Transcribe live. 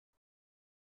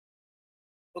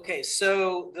Okay,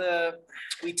 so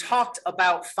we talked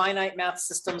about finite math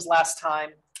systems last time.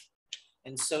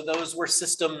 And so those were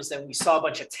systems, and we saw a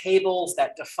bunch of tables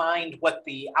that defined what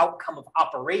the outcome of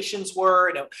operations were,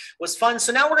 and it was fun.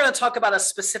 So now we're going to talk about a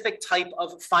specific type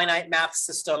of finite math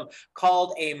system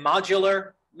called a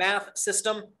modular math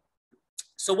system.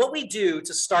 So what we do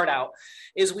to start out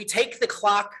is we take the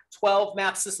clock 12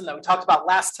 math system that we talked about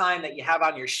last time that you have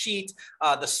on your sheet.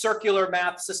 The circular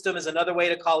math system is another way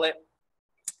to call it.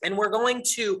 And we're going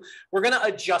to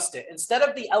adjust it. Instead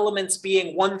of the elements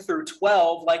being 1 through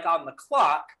 12, like on the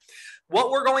clock,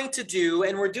 what we're going to do,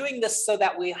 and we're doing this so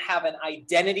that we have an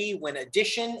identity when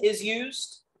addition is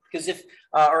used, because if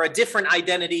or a different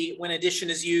identity when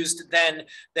addition is used than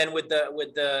with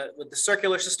the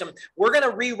circular system, we're going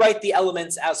to rewrite the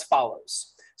elements as follows.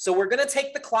 So we're going to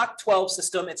take the clock 12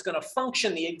 system. It's going to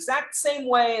function the exact same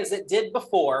way as it did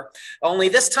before, only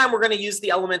this time we're going to use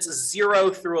the elements 0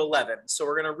 through 11. So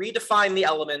we're going to redefine the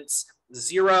elements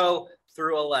 0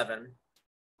 through 11.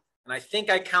 And I think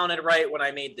I counted right when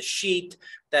I made the sheet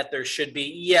that there should be,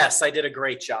 yes, I did a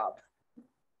great job.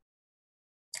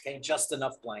 Okay, just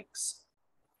enough blanks.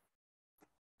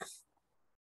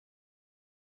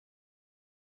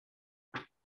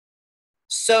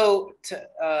 So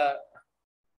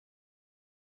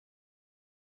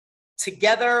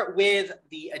together with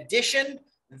the addition,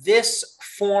 this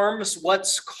forms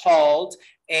what's called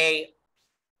a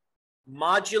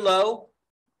modulo.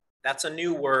 That's a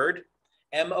new word,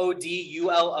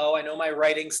 M-O-D-U-L-O. I know my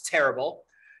writing's terrible.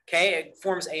 Okay, it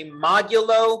forms a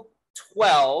modulo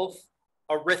 12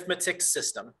 arithmetic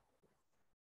system.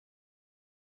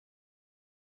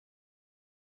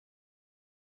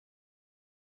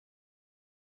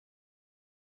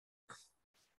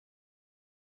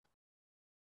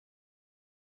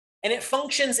 And it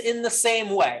functions in the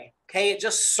same way, okay? It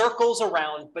just circles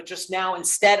around, but just now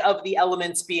instead of the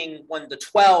elements being 1 to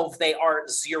 12, they are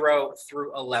 0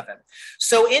 through 11.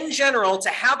 So in general, to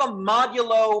have a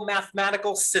modulo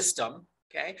mathematical system,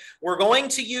 okay, we're going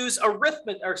to use we're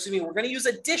going to use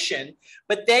addition,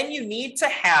 but then you need to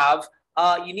have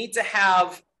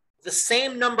the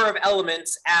same number of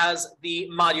elements as the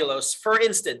modulos. For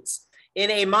instance, in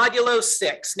a modulo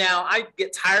 6. Now, I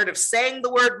get tired of saying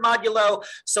the word modulo,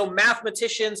 so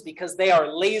mathematicians, because they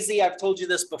are lazy, I've told you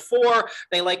this before,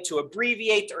 they like to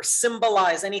abbreviate or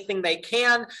symbolize anything they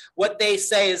can. What they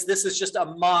say is this is just a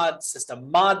mod system,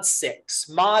 mod 6.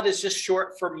 Mod is just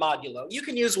short for modulo. You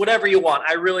can use whatever you want,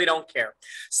 I really don't care.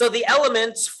 So the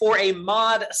elements for a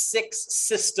mod 6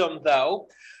 system, though,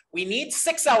 we need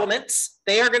 6 elements.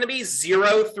 They are going to be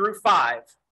 0 through 5.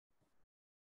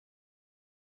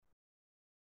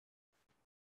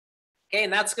 Okay,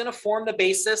 and that's going to form the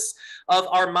basis of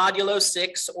our modulo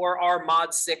 6 or our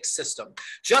mod 6 system.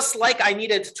 Just like I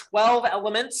needed 12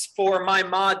 elements for my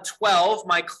mod 12,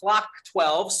 my clock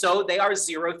 12, so they are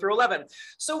 0 through 11.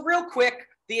 So real quick,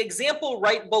 the example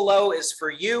right below is for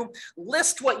you.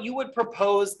 List what you would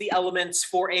propose the elements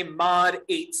for a mod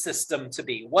 8 system to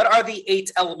be. What are the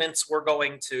 8 elements we're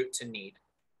going to need?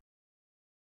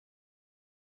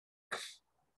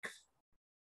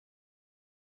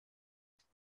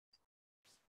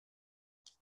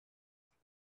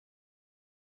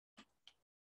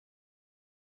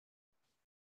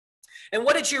 And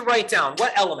what did you write down?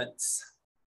 What elements?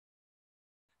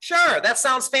 Sure, that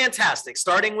sounds fantastic.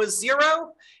 Starting with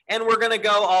 0, and we're going to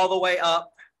go all the way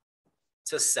up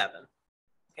to 7.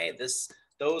 Okay,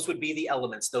 those would be the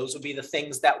elements. Those would be the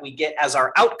things that we get as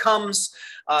our outcomes.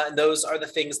 And those are the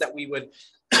things that we would,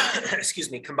 excuse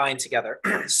me, combine together.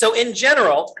 So in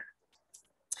general,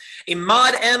 a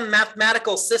mod M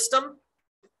mathematical system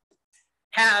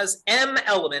has M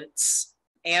elements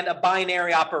and a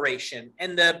binary operation.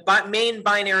 And the main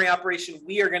binary operation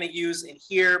we are going to use in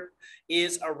here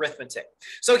is arithmetic.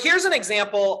 So here's an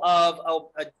example of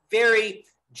a very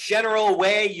general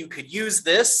way you could use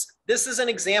this. This is an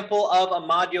example of a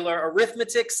modular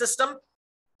arithmetic system.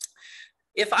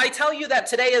 If I tell you that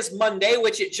today is Monday,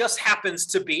 which it just happens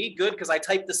to be, good, because I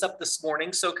typed this up this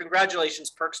morning, so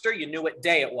congratulations, Perkster, you knew what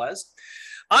day it was.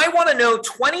 I want to know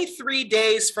 23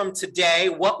 days from today,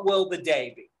 what will the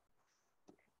day be?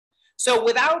 So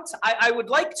I would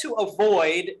like to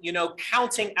avoid,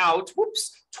 counting out,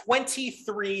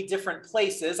 23 different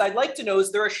places. I'd like to know,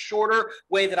 is there a shorter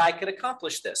way that I could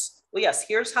accomplish this? Well, yes,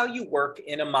 here's how you work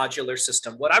in a modular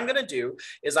system. What I'm going to do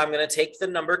is I'm going to take the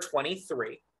number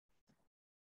 23.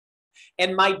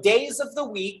 And my days of the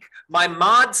week, my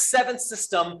mod 7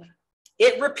 system,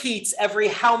 it repeats every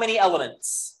how many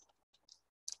elements?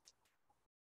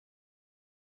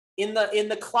 In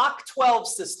the clock 12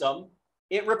 system,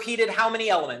 it repeated how many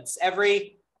elements?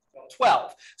 Every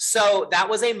 12. So that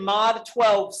was a mod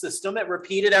 12 system. It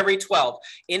repeated every 12.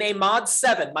 In a mod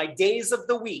 7, my days of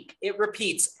the week, it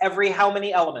repeats every how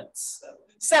many elements?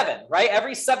 7, right?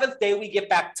 Every 7th day we get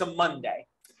back to Monday,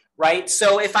 right?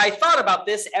 So if I thought about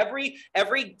this, every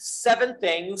 7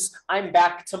 things, I'm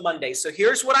back to Monday. So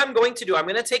here's what I'm going to do. I'm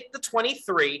going to take the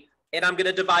 23 and I'm going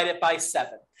to divide it by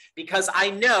 7 because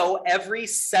I know every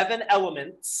 7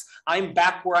 elements, I'm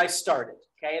back where I started,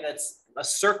 okay? That's a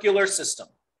circular system.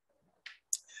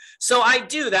 So I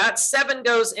do that. 7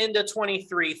 goes into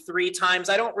 23 3 times.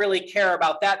 I don't really care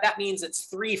about that. That means it's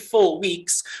 3 full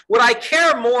weeks. What I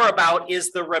care more about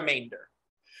is the remainder.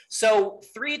 So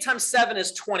 3 times 7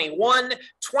 is 21.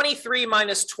 23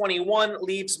 minus 21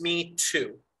 leaves me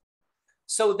 2.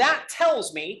 So that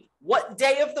tells me what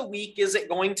day of the week is it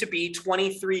going to be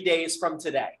 23 days from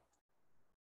today.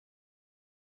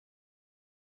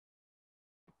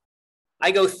 I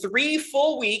go 3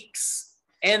 full weeks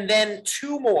and then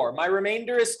 2 more. My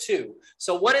remainder is 2.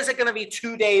 So what is it going to be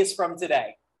 2 days from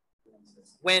today?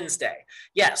 Wednesday.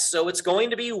 Yes, so it's going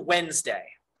to be Wednesday.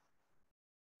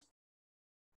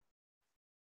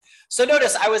 So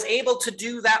notice I was able to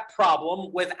do that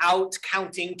problem without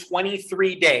counting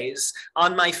 23 days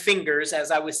on my fingers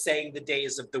as I was saying the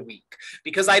days of the week,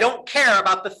 because I don't care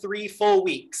about the 3 full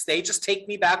weeks. They just take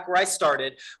me back where I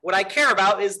started. What I care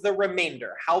about is the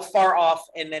remainder, how far off,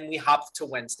 and then we hop to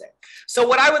Wednesday. So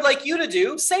what I would like you to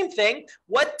do, same thing,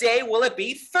 what day will it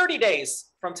be 30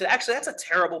 days from today? Actually, that's a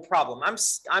terrible problem. I'm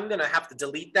going to have to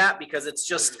delete that because it's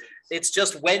just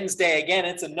Wednesday again.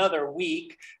 It's another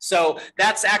week. So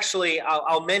that's actually,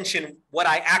 I'll mention what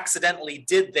I accidentally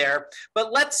did there.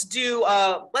 But let's do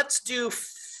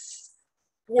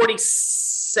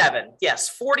 47. Yes,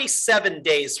 47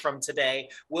 days from today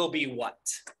will be what?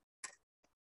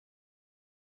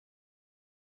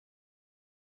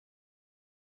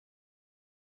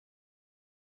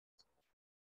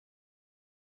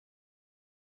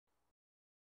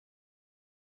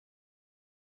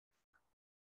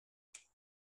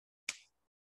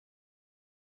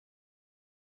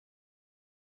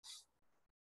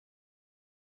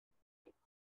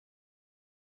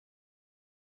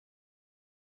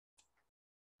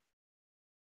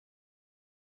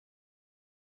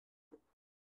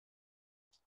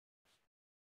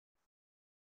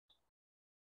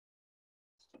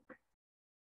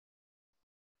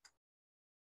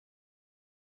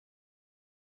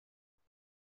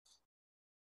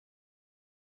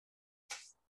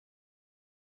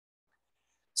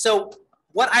 So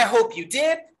what I hope you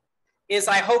did is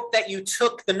I hope that you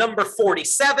took the number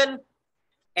 47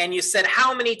 and you said,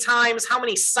 how many times, how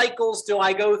many cycles do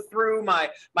I go through my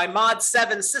mod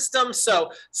 7 system?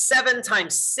 So 7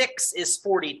 times 6 is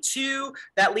 42.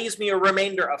 That leaves me a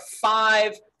remainder of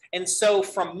 5. And so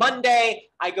from Monday,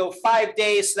 I go 5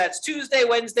 days. So that's Tuesday,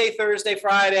 Wednesday, Thursday,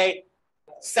 Friday,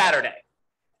 Saturday.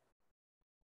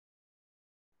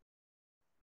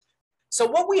 So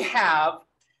what we have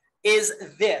is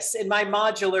this in my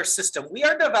modular system. We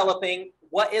are developing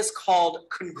what is called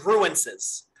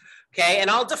congruences. Okay, and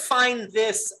I'll define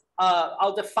this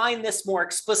more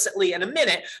explicitly in a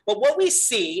minute. But what we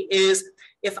see is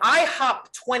if I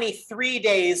hop 23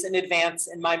 days in advance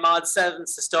in my mod 7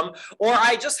 system, or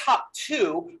I just hop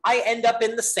 2, I end up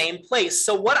in the same place.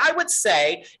 So what I would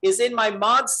say is in my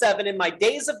mod 7, in my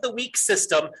days of the week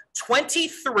system,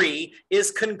 23 is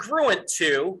congruent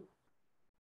to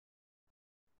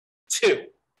 2.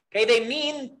 Okay, they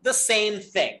mean the same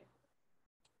thing.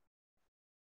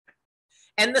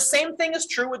 And the same thing is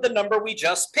true with the number we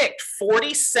just picked.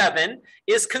 47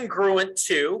 is congruent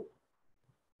to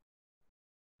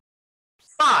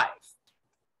 5.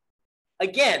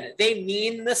 Again, they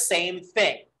mean the same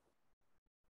thing.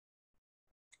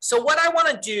 So what I want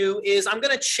to do is I'm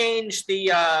going to change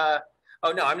the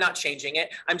oh, no, I'm not changing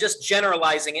it. I'm just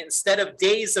generalizing it. Instead of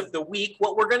days of the week,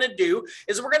 what we're going to do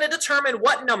is we're going to determine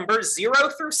what numbers, 0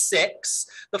 through 6,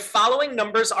 the following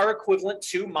numbers are equivalent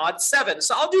to mod 7.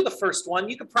 So I'll do the first one.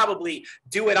 You could probably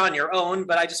do it on your own,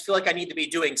 but I just feel like I need to be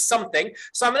doing something.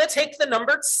 So I'm going to take the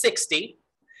number 60,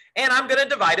 and I'm going to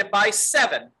divide it by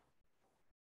 7.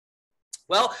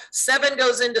 Well, 7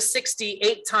 goes into 60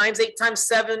 8 times. 8 times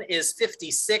 7 is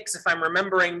 56. If I'm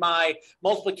remembering my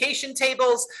multiplication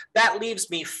tables, that leaves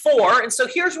me 4. And so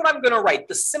here's what I'm going to write.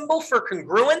 The symbol for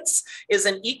congruence is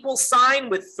an equal sign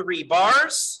with 3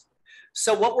 bars.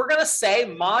 So what we're going to say,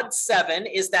 mod 7,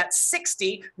 is that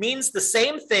 60 means the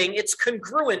same thing. It's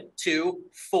congruent to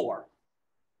 4.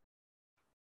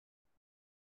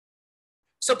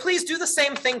 So please do the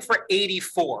same thing for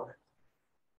 84.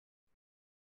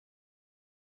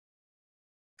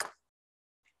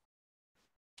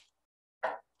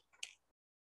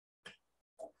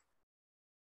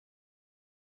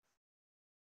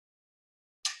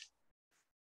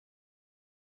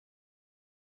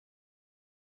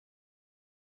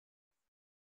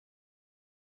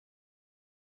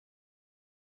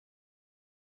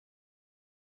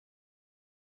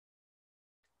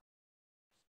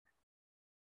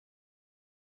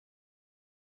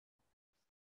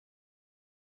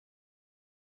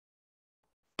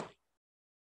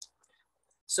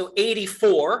 So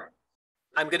 84,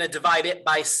 I'm going to divide it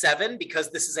by 7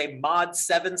 because this is a mod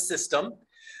 7 system.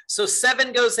 So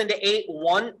 7 goes into 8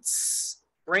 once,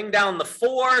 bring down the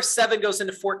 4, 7 goes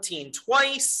into 14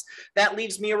 twice. That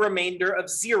leaves me a remainder of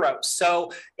 0.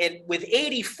 So with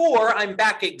 84, I'm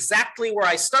back exactly where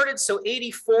I started. So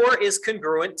 84 is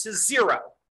congruent to 0,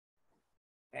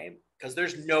 okay, because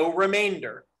there's no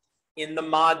remainder in the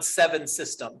mod 7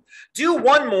 system. Do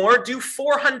one more, do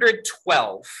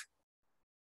 412.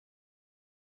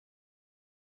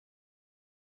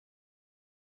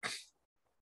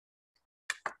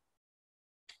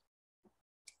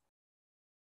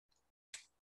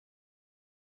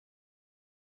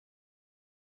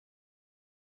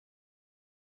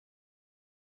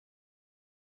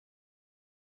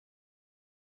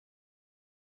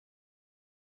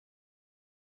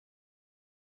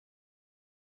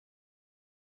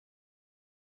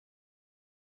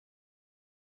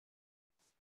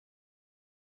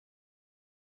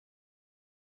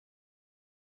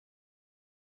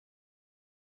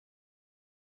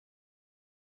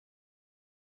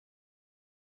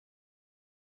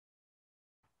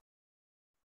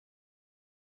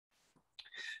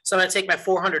 So I'm going to take my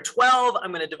 412,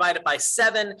 I'm going to divide it by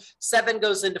 7. 7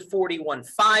 goes into 41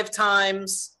 5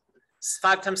 times.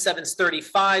 5 times 7 is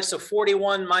 35, so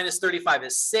 41 minus 35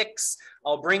 is 6.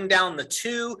 I'll bring down the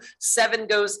 2. 7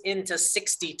 goes into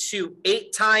 62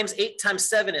 8 times. 8 times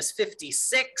 7 is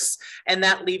 56, and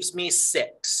that leaves me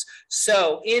 6.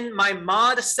 So in my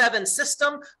mod 7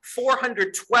 system,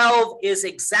 412 is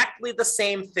exactly the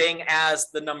same thing as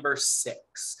the number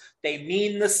 6. They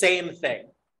mean the same thing.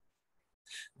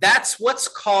 That's what's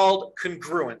called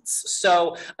congruence.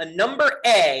 So a number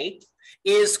A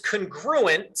is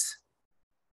congruent.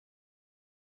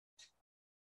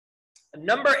 A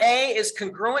number A is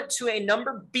congruent to a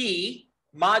number B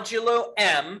modulo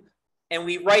M. And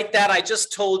we write that, I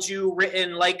just told you,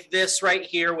 written like this right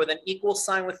here with an equal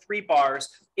sign with 3 bars.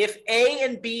 If A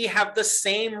and B have the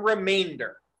same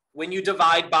remainder when you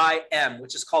divide by M,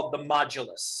 which is called the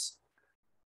modulus.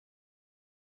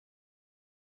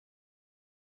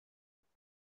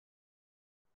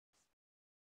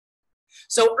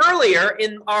 So earlier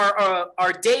in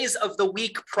our days of the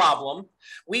week problem,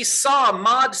 we saw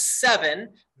mod 7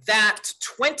 that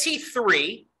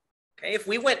 23, okay, if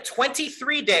we went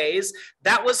 23 days,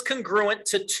 that was congruent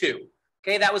to 2.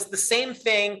 Okay, that was the same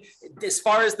thing as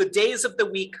far as the days of the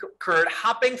week occurred.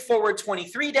 Hopping forward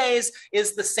 23 days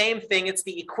is the same thing. It's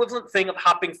the equivalent thing of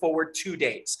hopping forward 2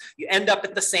 days. You end up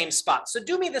at the same spot. So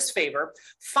do me this favor,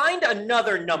 find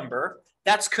another number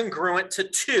that's congruent to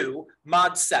 2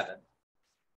 mod 7.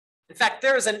 In fact,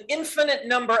 there is an infinite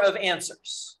number of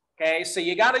answers, okay? So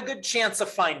you got a good chance of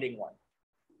finding one.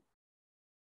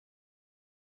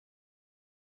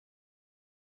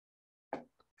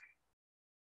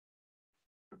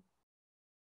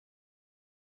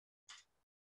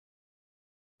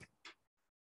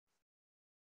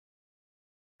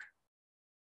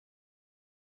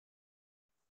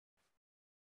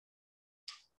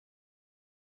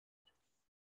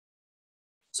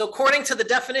 So according to the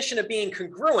definition of being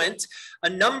congruent, a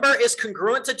number is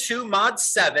congruent to 2 mod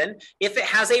 7 if it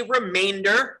has a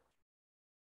remainder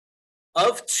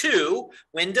of 2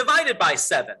 when divided by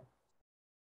 7.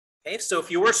 Okay, so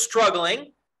if you were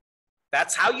struggling,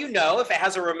 that's how you know if it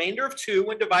has a remainder of 2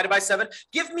 when divided by 7.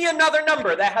 Give me another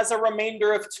number that has a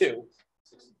remainder of 2.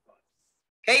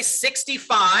 Okay,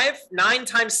 65. 9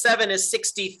 times 7 is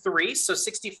 63. So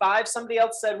 65, somebody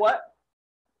else said what?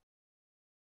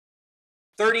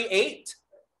 38?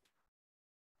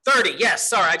 30, yes,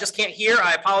 sorry, I just can't hear,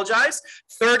 I apologize.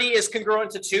 30 is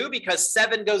congruent to 2 because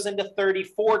 7 goes into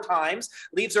 34 times,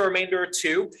 leaves a remainder of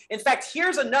 2. In fact,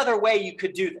 here's another way you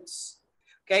could do this.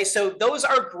 Okay, so those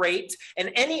are great,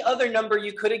 and any other number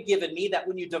you could have given me that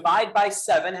when you divide by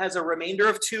 7 has a remainder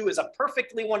of 2 is a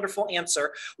perfectly wonderful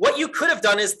answer. What you could have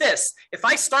done is this. If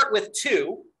I start with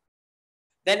 2,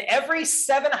 then every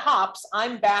 7 hops,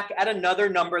 I'm back at another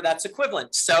number that's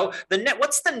equivalent. So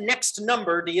what's the next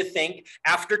number, do you think,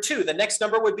 after 2? The next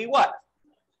number would be what?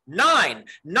 9.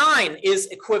 9 is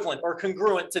equivalent or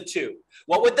congruent to 2.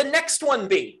 What would the next one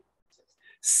be?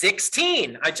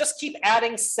 16. I just keep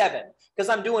adding 7 because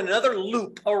I'm doing another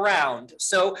loop around.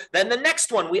 So then the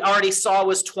next one we already saw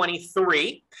was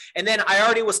 23. And then I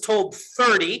already was told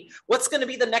 30. What's going to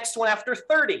be the next one after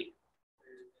 30?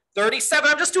 37.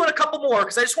 I'm just doing a couple more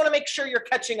because I just want to make sure you're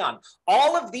catching on.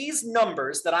 All of these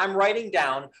numbers that I'm writing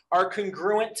down are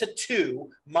congruent to 2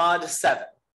 mod 7.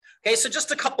 Okay, so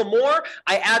just a couple more.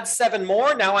 I add 7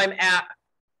 more. Now I'm at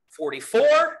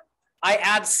 44. I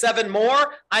add 7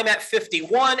 more, I'm at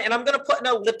 51, and I'm going to put an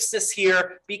ellipsis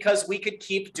here because we could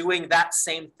keep doing that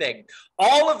same thing.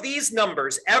 All of these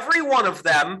numbers, every one of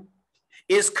them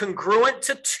is congruent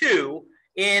to 2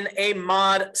 in a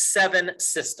mod 7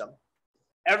 system.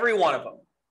 Every one of them.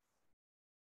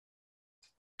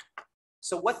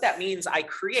 So what that means I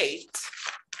create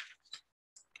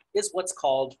is what's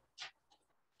called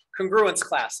congruence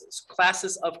classes,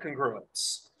 classes of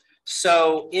congruence.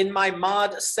 So in my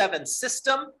mod 7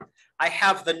 system, I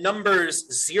have the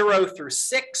numbers 0 through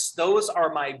 6. Those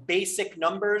are my basic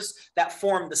numbers that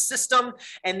form the system.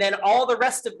 And then all the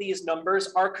rest of these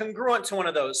numbers are congruent to one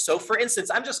of those. So for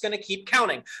instance, I'm just going to keep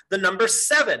counting. The number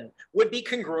 7 would be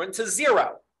congruent to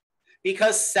 0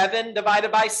 because 7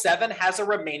 divided by 7 has a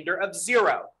remainder of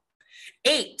 0.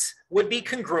 8 would be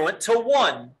congruent to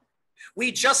 1.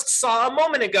 We just saw a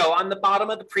moment ago on the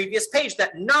bottom of the previous page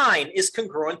that 9 is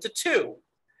congruent to 2.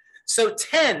 So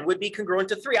 10 would be congruent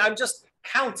to 3. I'm just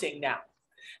counting now.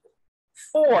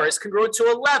 4 is congruent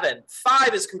to 11.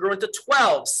 5 is congruent to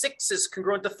 12. 6 is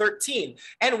congruent to 13.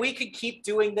 And we could keep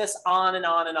doing this on and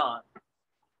on and on.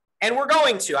 And we're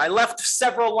going to. I left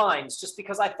several lines just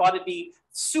because I thought it'd be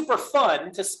super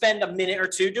fun to spend a minute or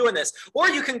two doing this. Or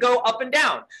you can go up and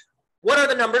down. What are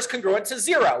the numbers congruent to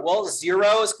 0? Well,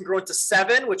 0 is congruent to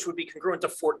 7, which would be congruent to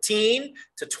 14,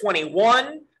 to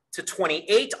 21, to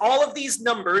 28. All of these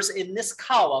numbers in this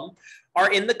column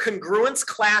are in the congruence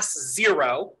class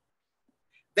 0.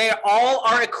 They all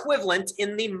are equivalent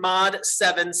in the mod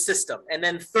 7 system. And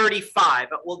then 35,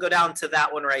 we'll go down to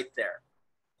that one right there.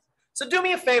 So do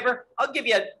me a favor, I'll give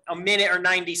you a minute or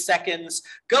 90 seconds.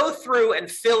 Go through and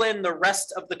fill in the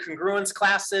rest of the congruence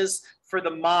classes for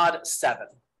the mod 7.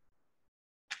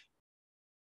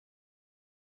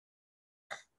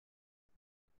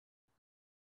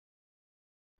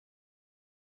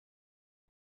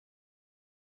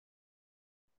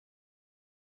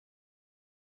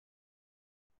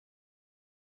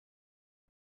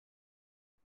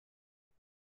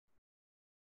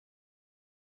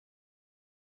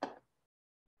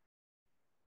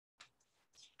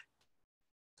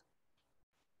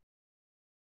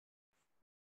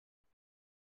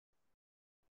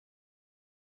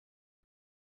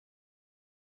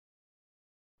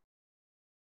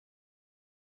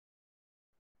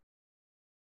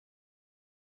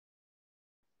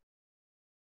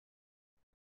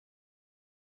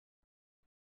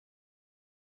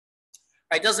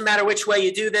 It doesn't matter which way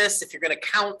you do this, if you're going to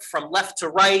count from left to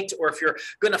right, or if you're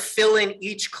going to fill in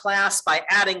each class by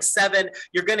adding 7,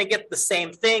 you're going to get the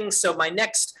same thing. So my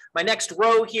next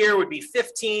row here would be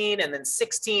 15, and then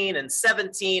 16, and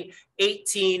 17,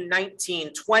 18,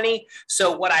 19, 20.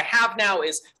 So what I have now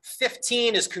is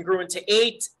 15 is congruent to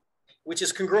 8, which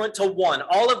is congruent to 1.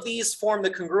 All of these form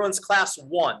the congruence class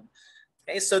 1.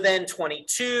 Okay, so then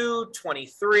 22,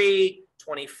 23,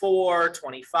 24,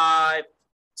 25,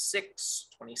 6,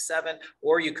 27,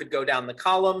 or you could go down the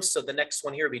columns. So the next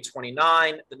one here would be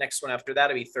 29. The next one after that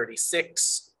would be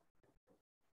 36.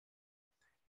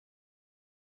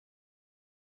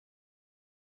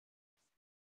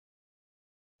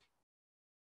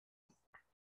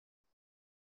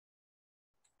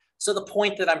 So the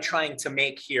point that I'm trying to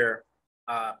make here,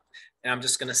 and I'm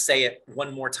just going to say it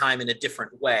one more time in a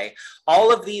different way.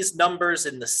 All of these numbers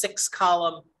in the 6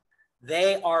 column,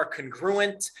 they are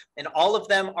congruent, and all of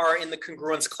them are in the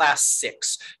congruence class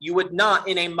 6. You would not,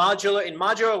 in modular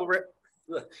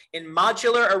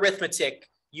arithmetic,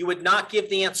 you would not give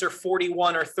the answer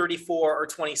 41 or 34 or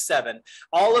 27.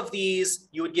 All of these,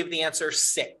 you would give the answer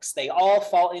 6. They all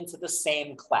fall into the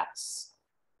same class.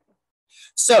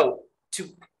 So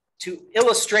to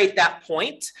illustrate that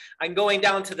point, I'm going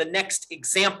down to the next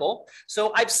example.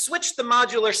 So I've switched the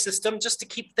modular system just to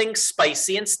keep things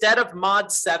spicy. Instead of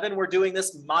mod 7, we're doing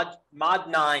this mod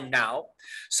 9 now.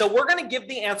 So we're going to give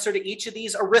the answer to each of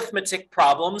these arithmetic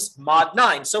problems mod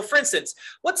 9. So for instance,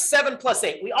 what's 7 plus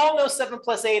 8? We all know 7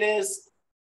 plus 8 is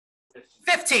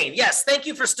 15. Yes, thank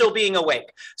you for still being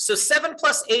awake. So 7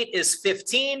 plus 8 is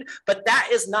 15, but that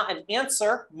is not an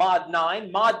answer, mod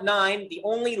 9. Mod 9, the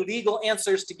only legal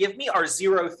answers to give me are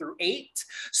 0 through 8.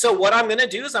 So what I'm going to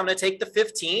do is I'm going to take the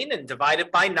 15 and divide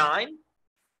it by 9.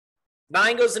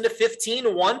 9 goes into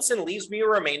 15 once and leaves me a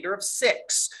remainder of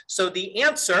 6. So the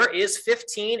answer is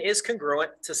 15 is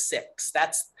congruent to 6.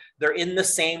 They're in the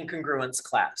same congruence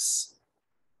class.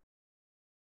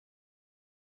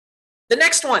 The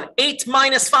next one, 8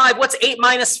 minus 5. What's 8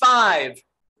 minus 5?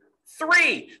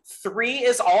 3. 3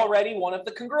 is already one of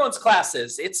the congruence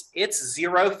classes. It's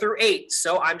 0 through 8.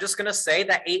 So I'm just going to say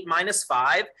that 8 minus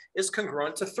 5 is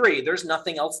congruent to 3. There's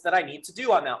nothing else that I need to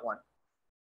do on that one.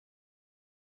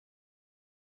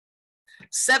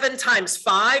 7 times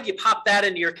 5, you pop that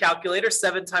into your calculator.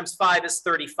 7 times 5 is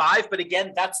 35. But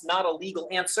again, that's not a legal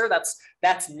answer.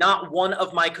 That's not one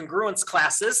of my congruence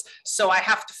classes. So I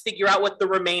have to figure out what the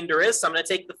remainder is. So I'm going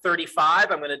to take the 35.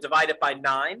 I'm going to divide it by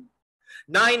 9.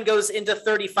 9 goes into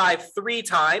 35 3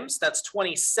 times. That's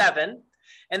 27.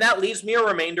 And that leaves me a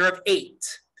remainder of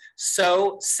 8.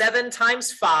 So 7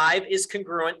 times 5 is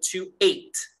congruent to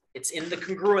 8. It's in the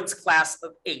congruence class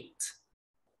of 8.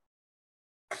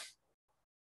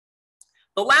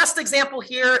 The last example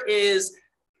here is,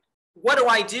 what do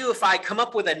I do if I come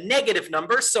up with a negative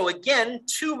number? So again,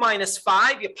 2 minus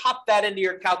 5, you pop that into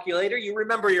your calculator. You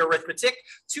remember your arithmetic.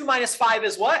 2 minus 5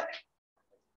 is what?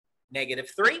 Negative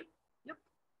 3. Yep.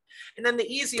 And then the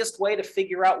easiest way to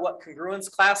figure out what congruence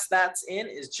class that's in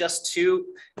is just to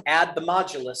add the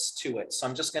modulus to it. So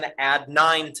I'm just going to add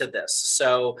 9 to this.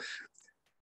 So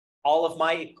all of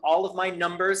my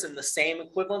numbers in the same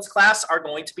equivalence class are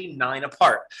going to be 9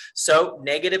 apart. So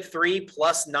negative 3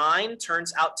 plus 9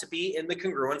 turns out to be in the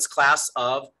congruence class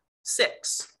of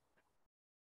 6.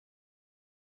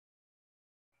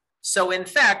 So in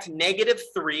fact, negative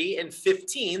 3 and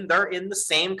 15, they're in the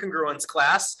same congruence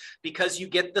class because you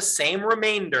get the same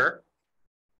remainder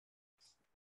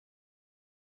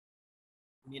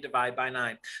when you divide by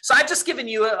 9. So I've just given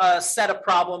you a set of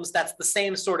problems that's the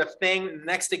same sort of thing. In the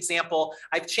next example,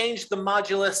 I've changed the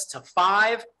modulus to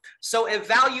 5. So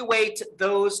evaluate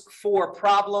those 4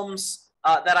 problems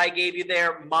that I gave you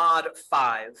there, mod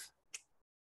 5.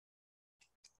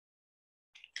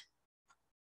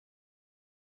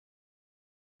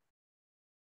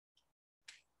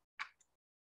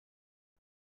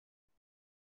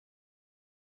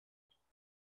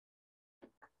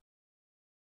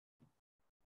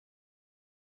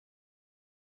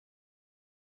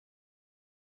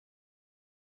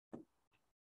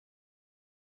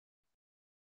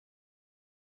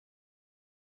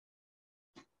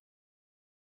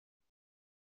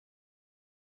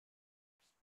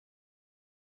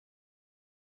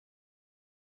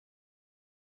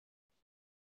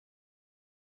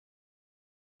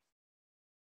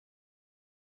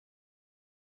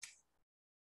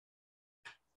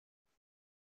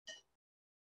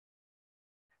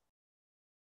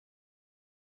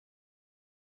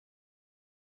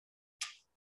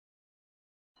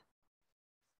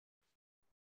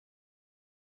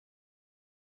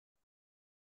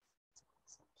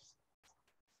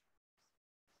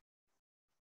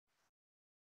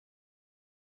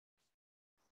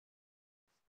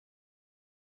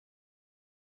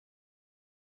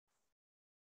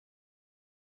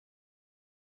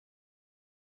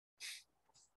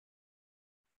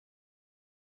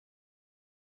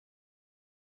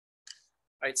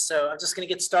 All right, so I'm just going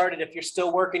to get started. If you're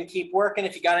still working, keep working.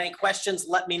 If you got any questions,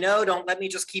 let me know. Don't let me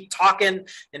just keep talking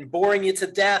and boring you to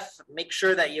death. Make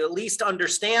sure that you at least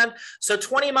understand. So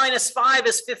 20 minus 5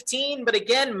 is 15, but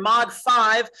again, mod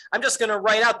 5, I'm just going to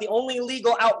write out the only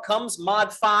legal outcomes.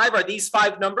 Mod 5 are these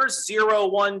 5 numbers, 0,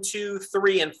 1, 2,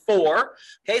 3, and 4.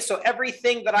 Okay, so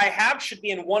everything that I have should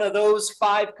be in one of those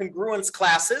 5 congruence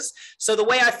classes. So the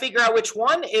way I figure out which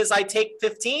one is I take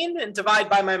 15 and divide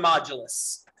by my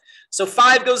modulus. So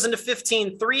 5 goes into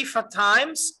 15 3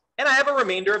 times, and I have a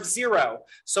remainder of 0.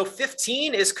 So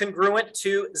 15 is congruent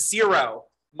to 0,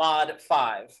 mod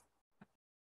 5.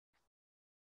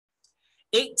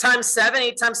 8 times 7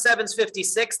 is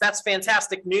 56. That's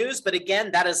fantastic news. But again,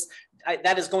 that is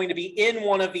going to be in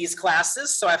one of these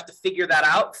classes. So I have to figure that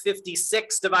out.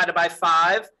 56 divided by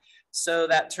 5. So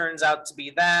that turns out to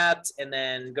be that, and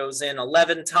then goes in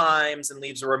 11 times and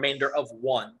leaves a remainder of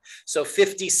 1. So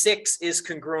 56 is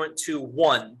congruent to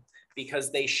 1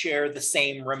 because they share the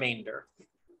same remainder.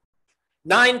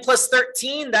 9 plus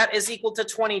 13, that is equal to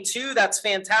 22. That's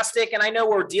fantastic. And I know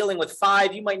we're dealing with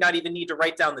 5. You might not even need to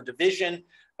write down the division,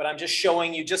 but I'm just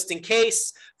showing you just in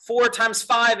case. 4 times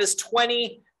 5 is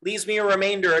 20. Leaves me a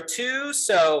remainder of 2.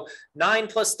 So 9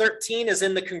 plus 13 is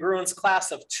in the congruence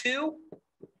class of 2.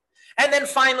 And then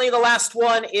finally, the last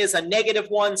one is a negative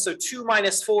 1. So 2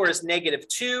 minus 4 is negative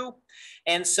 2.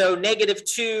 And so negative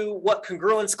 2, what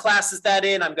congruence class is that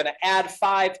in? I'm going to add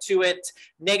 5 to it.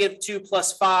 Negative 2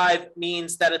 plus 5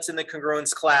 means that it's in the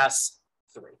congruence class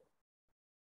 3.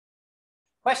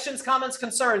 Questions, comments,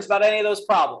 concerns about any of those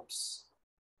problems?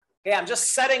 Okay, I'm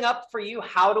just setting up for you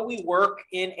how do we work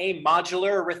in a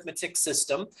modular arithmetic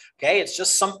system. Okay, it's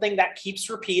just something that keeps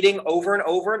repeating over and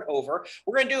over and over.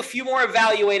 We're going to do a few more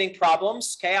evaluating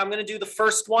problems. Okay, I'm going to do the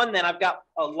first one, then I've got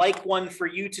a like one for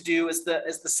you to do as the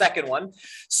second one.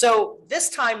 So this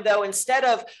time though, instead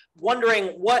of wondering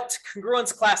what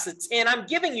congruence class it's in, I'm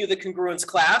giving you the congruence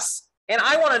class. And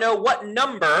I want to know what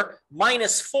number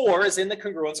 -4 is in the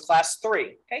congruence class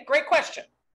 3. Okay, great question.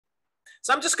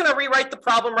 So I'm just going to rewrite the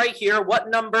problem right here. What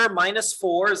number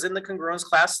 -4 is in the congruence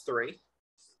class 3?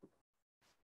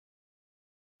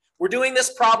 We're doing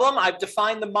this problem. I've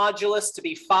defined the modulus to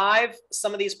be 5.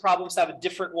 Some of these problems have a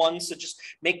different one, so just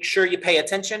make sure you pay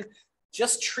attention.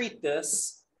 Just treat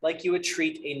this like you would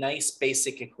treat a nice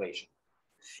basic equation.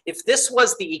 If this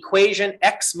was the equation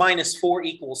x - 4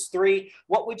 = 3,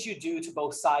 what would you do to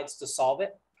both sides to solve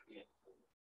it?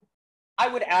 I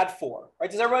would add 4. Right?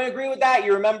 Does everyone agree with that?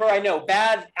 You remember, I know,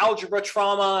 bad algebra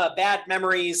trauma, bad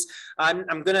memories.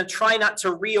 I'm going to try not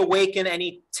to reawaken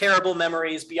any terrible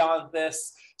memories beyond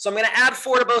this. So I'm going to add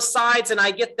 4 to both sides, and I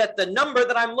get that the number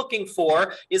that I'm looking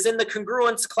for is in the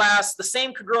congruence class, the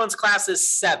same congruence class as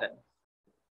 7.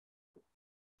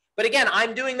 But again,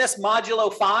 I'm doing this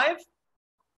modulo 5.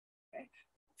 Okay.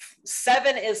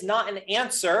 7 is not an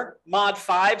answer, mod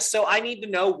 5, so I need to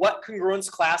know what congruence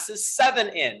class is 7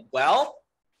 in. Well,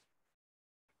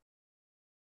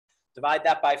 divide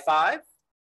that by 5,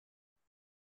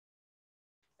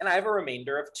 and I have a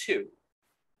remainder of 2.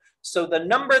 So the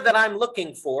number that I'm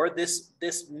looking for, this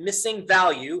missing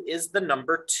value, is the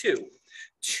number 2.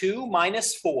 2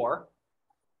 minus 4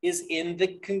 is in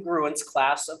the congruence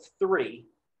class of 3.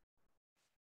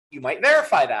 You might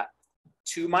verify that.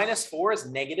 2 minus 4 is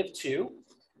 -2.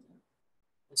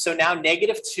 So now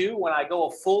 -2, when I go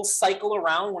a full cycle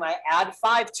around, when I add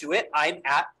 5 to it, I'm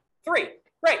at 3.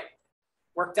 Great.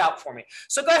 Worked out for me.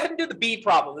 So go ahead and do the B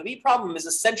problem. The B problem is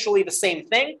essentially the same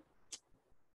thing.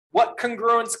 What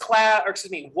congruence class, or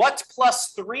excuse me, what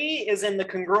plus 3 is in the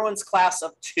congruence class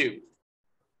of 2?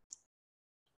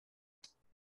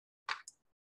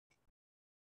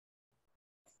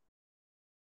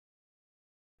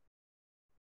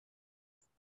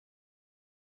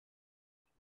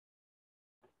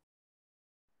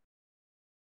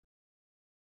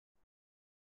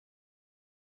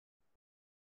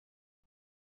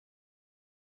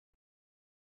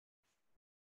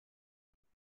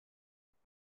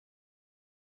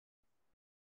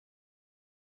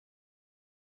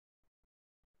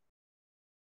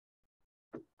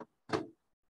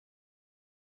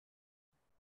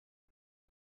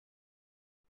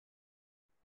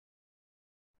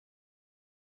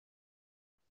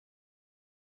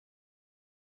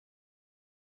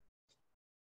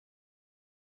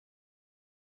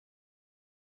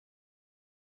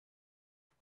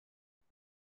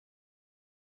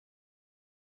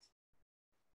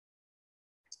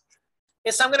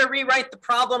 Yes, I'm going to rewrite the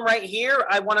problem right here.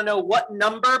 I want to know what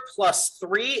number plus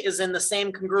 3 is in the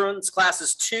same congruence class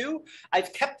as 2.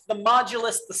 I've kept the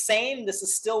modulus the same. This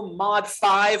is still mod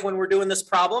 5 when we're doing this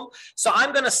problem. So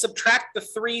I'm going to subtract the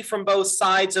 3 from both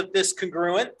sides of this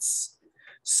congruence.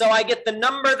 So I get the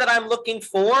number that I'm looking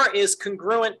for is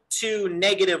congruent to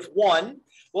 -1.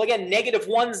 Well, again,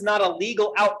 -1 is not a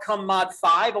legal outcome mod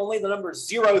 5, only the numbers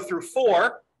 0 through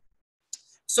 4.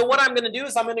 So what I'm going to do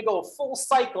is I'm going to go a full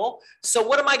cycle. So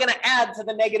what am I going to add to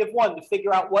the -1 to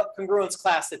figure out what congruence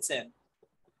class it's in?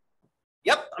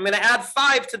 Yep, I'm going to add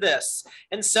 5 to this.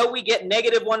 And so we get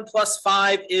 -1 plus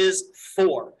 5 is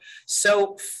 4.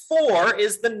 So 4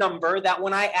 is the number that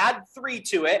when I add 3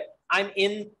 to it, I'm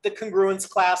in the congruence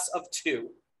class of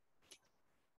 2.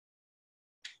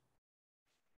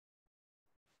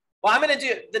 Well, I'm going to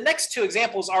do, the next 2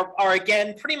 examples are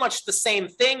again, pretty much the same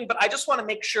thing, but I just want to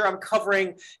make sure I'm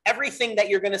covering everything that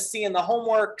you're going to see in the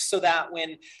homework so that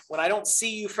when I don't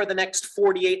see you for the next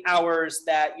 48 hours,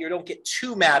 that you don't get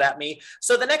too mad at me.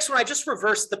 So the next one, I just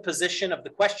reversed the position of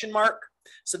the question mark.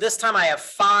 So this time I have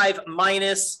 5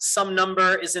 minus some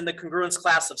number is in the congruence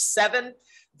class of 7.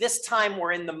 This time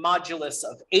we're in the modulus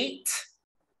of 8.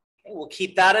 Okay, we'll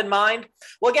keep that in mind.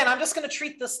 Well, again, I'm just going to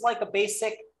treat this like a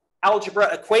basic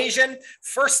algebra equation.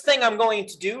 First thing I'm going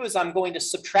to do is I'm going to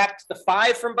subtract the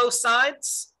 5 from both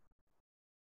sides.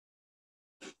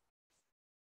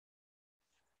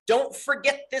 Don't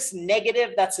forget this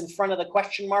negative that's in front of the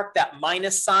question mark, that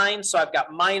minus sign. So I've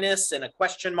got minus and a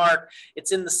question mark.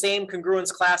 It's in the same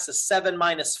congruence class as 7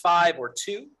 minus 5 or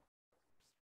 2.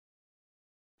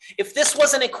 If this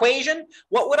was an equation,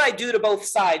 what would I do to both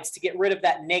sides to get rid of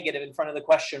that negative in front of the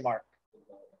question mark?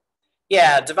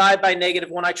 Yeah, divide by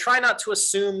 -1. I try not to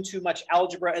assume too much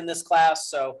algebra in this class.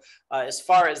 So as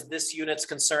far as this unit's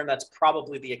concerned, that's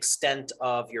probably the extent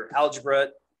of your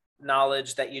algebra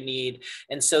knowledge that you need.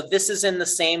 And so this is in the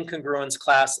same congruence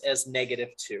class as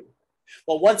 -2.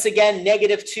 Well, once again,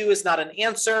 -2 is not an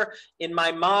answer. In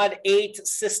my mod 8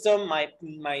 system,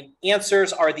 my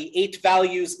answers are the 8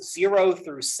 values 0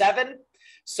 through 7.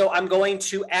 So I'm going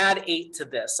to add 8 to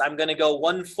this. I'm going to go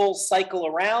one full cycle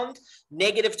around.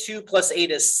 -2 plus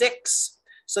 8 is 6.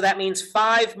 So that means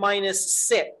 5 minus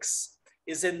 6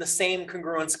 is in the same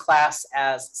congruence class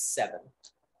as 7.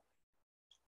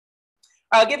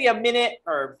 I'll give you a minute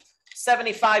or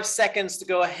 75 seconds to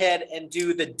go ahead and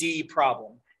do the D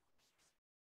problem.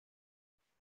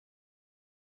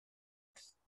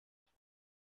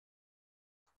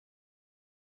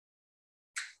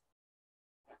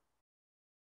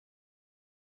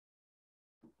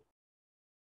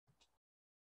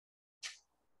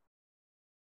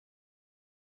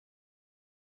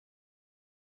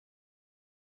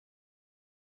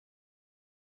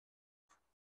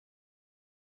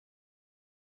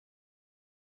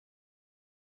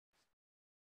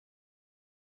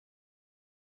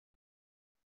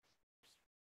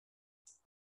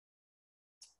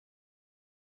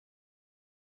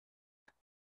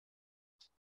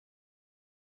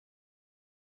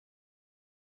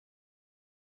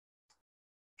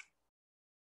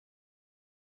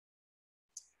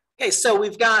 Okay, so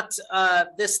we've got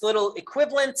this little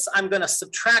equivalence. I'm going to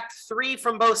subtract 3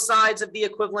 from both sides of the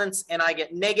equivalence, and I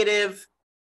get negative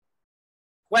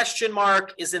question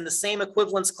mark is in the same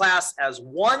equivalence class as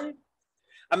 1.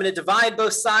 I'm going to divide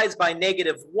both sides by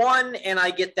 -1, and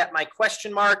I get that my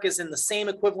question mark is in the same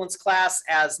equivalence class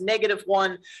as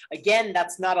 -1. Again,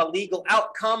 that's not a legal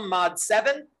outcome, mod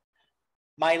 7.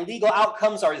 My legal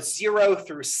outcomes are 0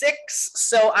 through 6.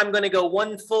 So I'm going to go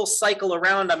one full cycle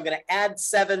around. I'm going to add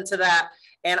 7 to that,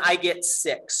 and I get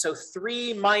 6. So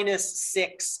 3 minus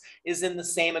 6 is in the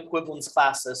same equivalence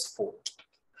class as 4.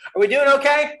 Are we doing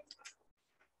okay?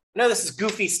 I know this is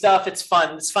goofy stuff. It's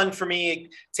fun. It's fun for me.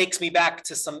 It takes me back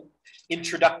to some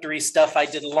introductory stuff I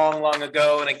did long, long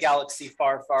ago in a galaxy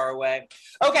far, far away.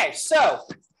 Okay, so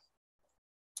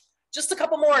just a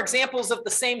couple more examples of the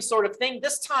same sort of thing,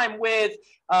 this time with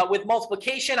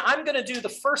multiplication. I'm going to do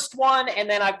the first one, and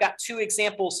then I've got 2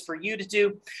 examples for you to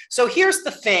do. So here's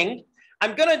the thing.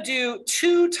 I'm going to do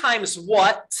 2 times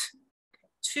what?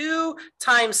 2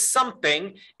 times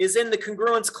something is in the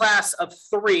congruence class of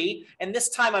 3. And this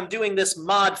time I'm doing this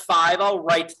mod 5. I'll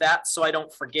write that so I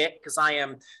don't forget, because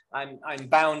I'm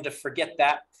bound to forget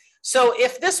that. So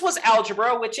if this was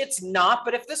algebra, which it's not,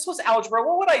 but if this was algebra,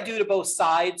 what would I do to both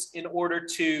sides in order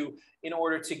to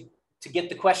get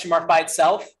the question mark by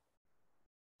itself?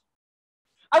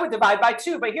 I would divide by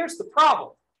 2, but here's the problem.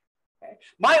 Okay?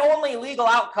 My only legal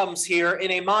outcomes here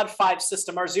in a mod 5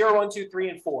 system are 0, 1, 2, 3,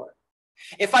 and 4.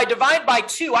 If I divide by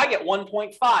 2, I get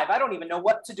 1.5. I don't even know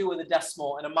what to do with a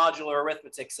decimal in a modular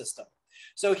arithmetic system.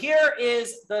 So here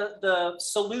is the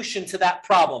solution to that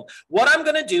problem. What I'm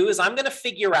going to do is I'm going to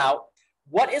figure out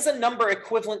what is a number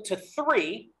equivalent to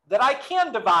 3 that I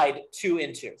can divide 2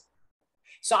 into.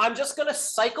 So I'm just going to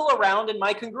cycle around in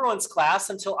my congruence class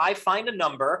until I find a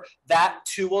number that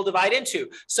 2 will divide into.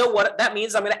 So what that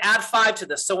means, I'm going to add 5 to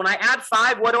this. So when I add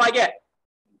 5, what do I get?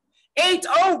 8.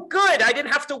 Oh, good. I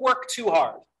didn't have to work too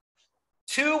hard.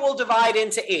 2 will divide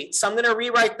into 8. So I'm going to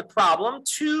rewrite the problem.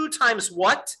 2 times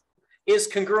what is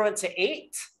congruent to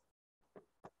 8?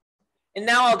 And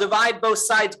now I'll divide both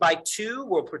sides by 2.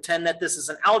 We'll pretend that this is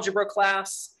an algebra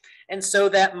class. And so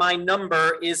that my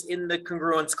number is in the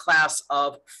congruence class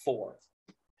of 4,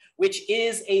 which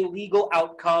is a legal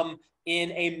outcome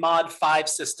in a mod 5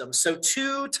 system. So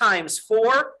 2 times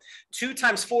 4. 2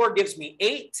 times 4 gives me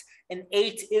 8. And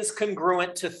 8 is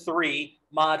congruent to 3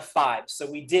 mod 5. So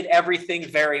we did everything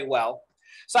very well.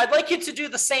 So I'd like you to do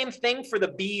the same thing for the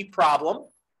B problem.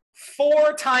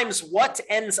 4 times what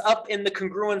ends up in the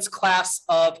congruence class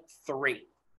of 3?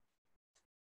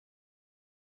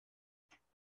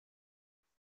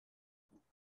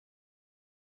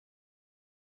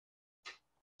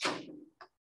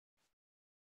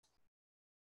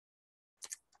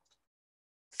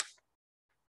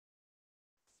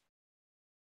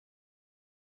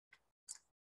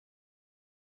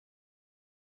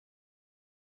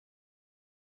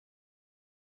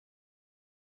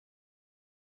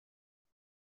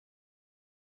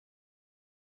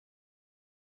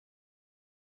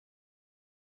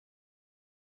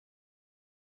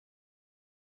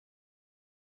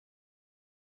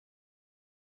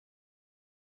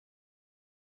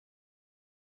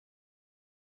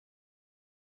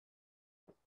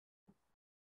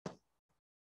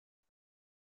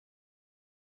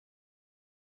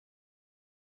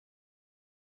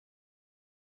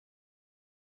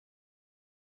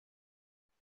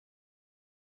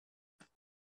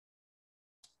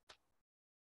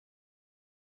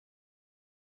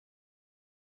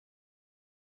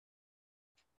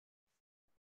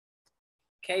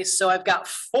 Okay, so I've got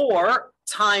 4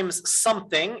 times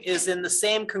something is in the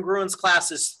same congruence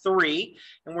class as 3,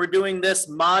 and we're doing this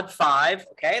mod 5.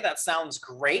 Okay, that sounds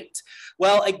great.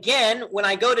 Well, again, when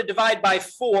I go to divide by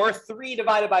 4, 3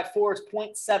 divided by 4 is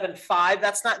 0.75.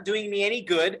 That's not doing me any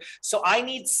good. So I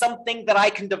need something that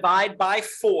I can divide by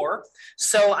 4.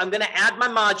 So I'm going to add my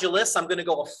modulus. I'm going to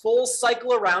go a full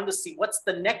cycle around to see what's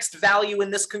the next value in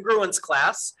this congruence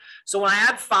class. So when I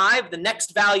add 5, the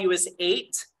next value is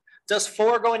 8. Does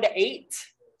 4 go into 8?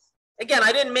 Again,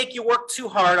 I didn't make you work too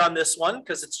hard on this one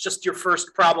because it's just your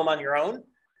first problem on your own.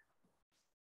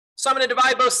 So I'm going to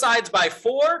divide both sides by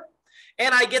 4,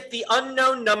 and I get the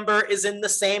unknown number is in the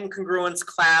same congruence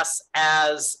class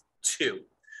as 2.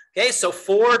 Okay, so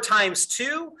 4 times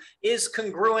 2 is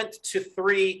congruent to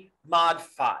 3 mod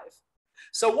 5.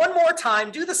 So one more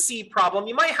time, do the C problem.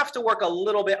 You might have to work a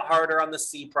little bit harder on the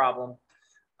C problem.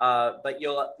 But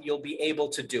you'll be able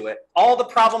to do it. All the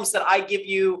problems that I give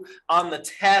you on the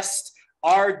test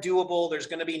are doable. There's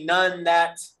going to be none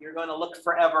that you're going to look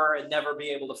forever and never be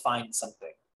able to find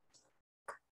something.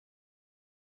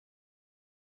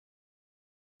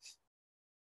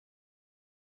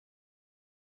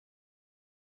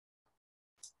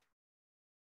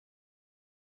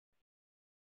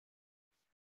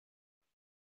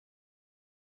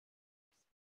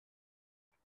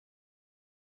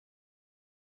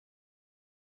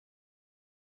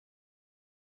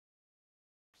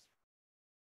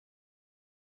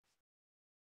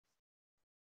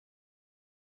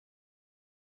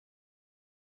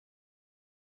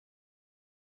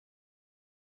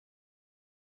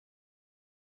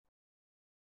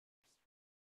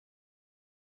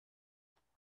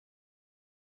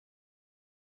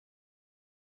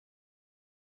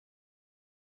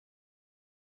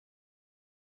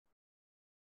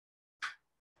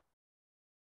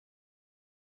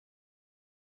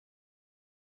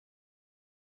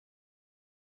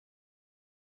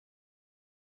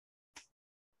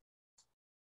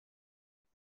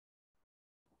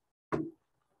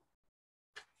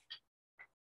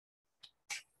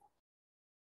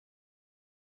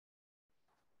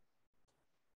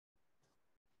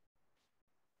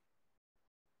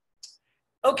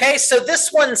 Okay, so this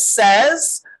one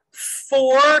says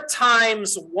 4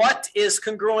 times what is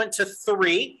congruent to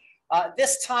 3.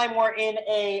 This time we're in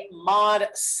a mod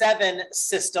 7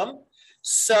 system.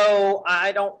 So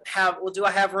I don't have, well, do I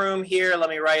have room here?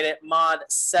 Let me write it, mod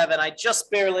 7. I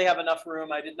just barely have enough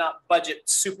room. I did not budget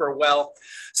super well.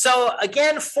 So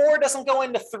again, 4 doesn't go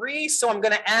into 3, so I'm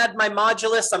going to add my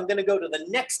modulus. I'm going to go to the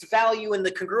next value in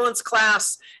the congruence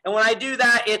class. And when I do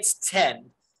that, it's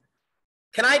 10.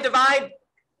 Can I divide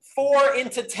 4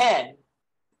 into 10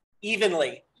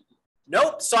 evenly?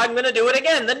 Nope, so I'm going to do it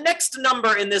again. The next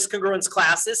number in this congruence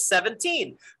class is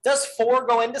 17. Does 4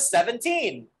 go into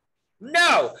 17?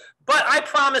 No, but I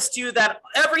promised you that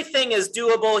everything is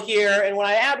doable here, and when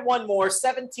I add one more,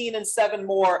 17 and 7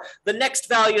 more, the next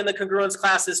value in the congruence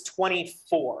class is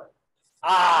 24.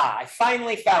 Ah, I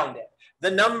finally found it.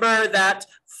 The number that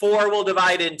 4 will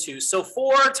divide into. So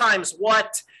 4 times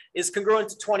what is congruent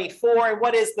to 24, and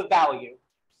what is the value?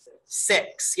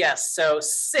 6, yes, so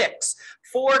 6.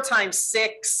 4 times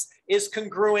 6 is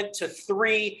congruent to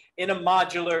 3 in a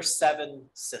modular 7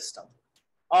 system.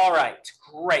 All right,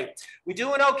 great. We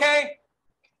doing okay?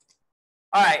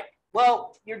 All right,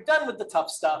 well, you're done with the tough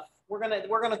stuff. We're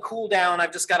gonna cool down.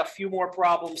 I've just got a few more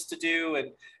problems to do,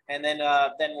 and then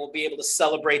we'll be able to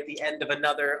celebrate the end of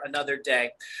another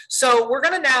day. So we're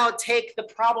gonna now take the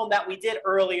problem that we did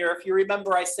earlier. If you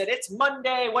remember, I said it's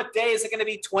Monday. What day is it gonna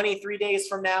be? 23 days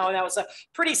from now, and that was a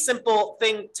pretty simple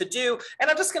thing to do. And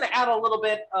I'm just gonna add a little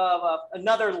bit of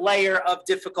another layer of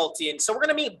difficulty. And so we're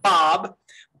gonna meet Bob.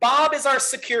 Bob is our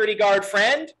security guard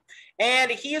friend.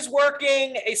 And he is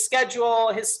working a schedule.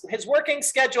 His working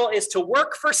schedule is to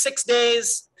work for 6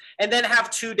 days and then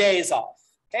have 2 days off.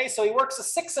 Okay, so he works a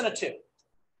 6 and a 2.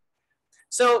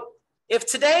 So if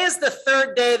today is the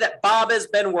 3rd day that Bob has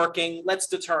been working, let's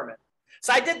determine.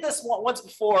 So I did this once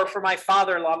before for my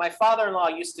father-in-law. My father-in-law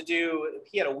used to do,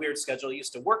 he had a weird schedule. He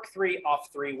used to work 3, off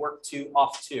 3, work 2,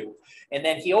 off 2. And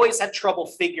then he always had trouble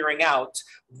figuring out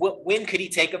when could he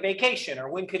take a vacation, or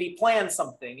when could he plan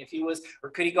something, if he was, or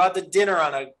could he go out to dinner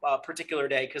on a particular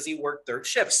day because he worked 3rd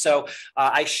shift. So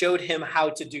I showed him how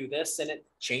to do this, and it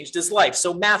changed his life.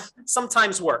 So math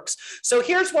sometimes works. So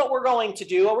here's what we're going to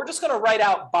do. We're just going to write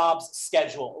out Bob's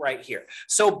schedule right here.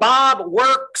 So Bob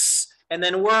works and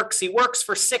then works. He works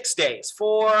for 6 days,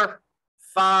 4,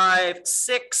 5,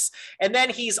 6, and then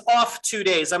he's off 2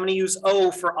 days. I'm going to use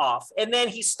O for off. And then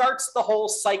he starts the whole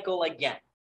cycle again.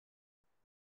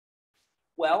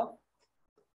 Well,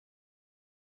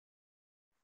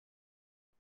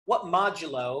 What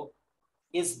modulo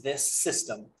is this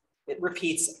system? It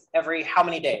repeats every how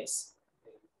many days?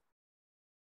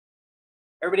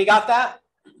 Everybody got that?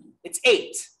 It's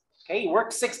 8. Okay, he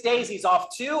works 6 days, he's off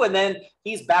 2, and then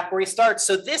he's back where he starts.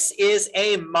 So this is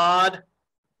a mod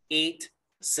 8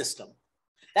 system.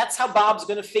 That's how Bob's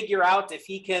going to figure out if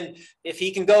he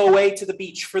can go away to the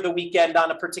beach for the weekend on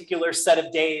a particular set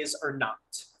of days or not.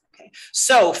 Okay.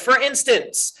 So for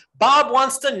instance, Bob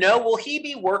wants to know, will he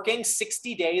be working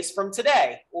 60 days from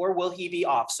today or will he be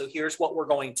off? So here's what we're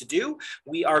going to do.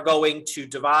 We are going to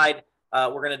divide,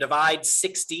 we're going to divide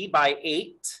 60 by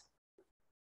 8.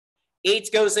 8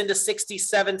 goes into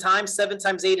 67 times. 7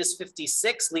 times 8 is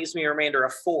 56, leaves me a remainder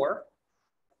of 4.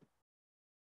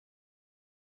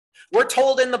 We're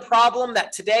told in the problem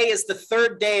that today is the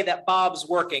 3rd day that Bob's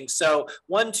working. So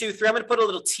 1, 2, 3, I'm going to put a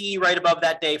little T right above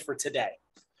that day for today.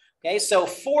 Okay, so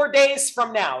 4 days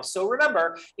from now. So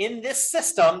remember, in this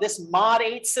system, this mod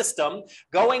 8 system,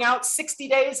 going out 60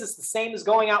 days is the same as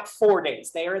going out 4 days.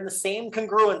 They are in the same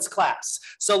congruence class.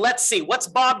 So let's see, what's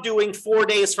Bob doing 4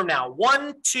 days from now?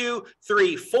 1, 2,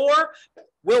 3, 4.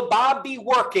 Will Bob be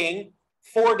working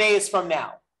 4 days from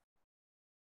now?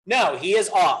 No, he is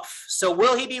off. So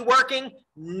will he be working?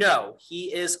 No,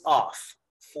 he is off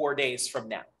 4 days from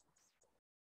now.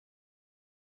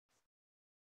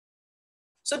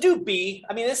 So do B.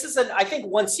 I mean, this is I think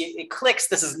once it clicks,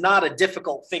 this is not a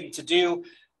difficult thing to do.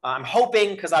 I'm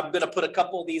hoping, because I'm going to put a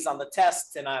couple of these on the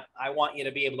test, and I want you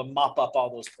to be able to mop up all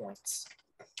those points.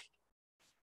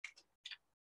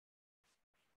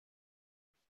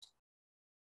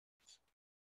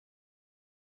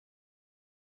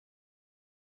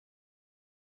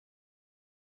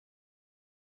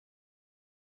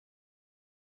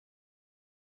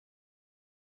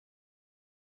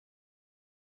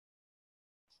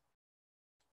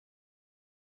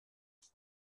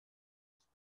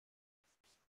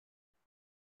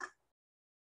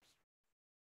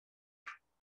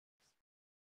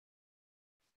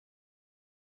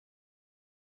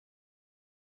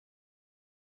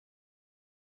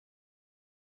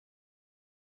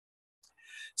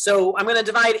 So I'm going to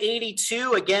divide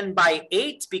 82 again by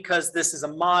 8 because this is a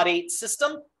mod 8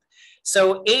 system.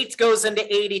 So 8 goes into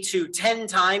 82 10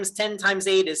 times. 10 times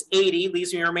 8 is 80,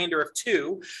 leaves me a remainder of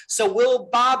 2. So will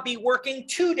Bob be working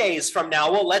 2 days from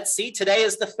now? Well, let's see. Today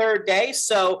is the 3rd day.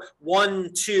 So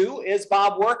 1, 2, is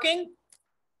Bob working?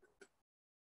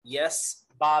 Yes,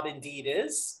 Bob indeed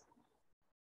is.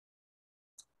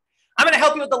 I'm going to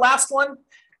help you with the last one.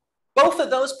 Both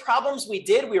of those problems we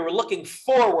did, we were looking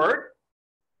forward.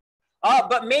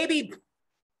 But maybe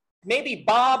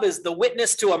Bob is the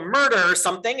witness to a murder or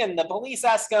something, and the police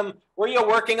ask him, were you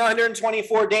working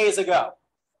 124 days ago?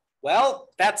 Well,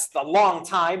 that's a long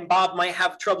time. Bob might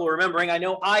have trouble remembering. I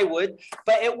know I would,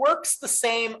 but it works the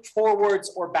same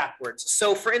forwards or backwards.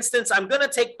 So for instance, I'm going to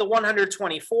take the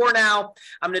 124 now.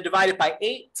 I'm going to divide it by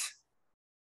 8.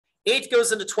 8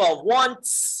 goes into 12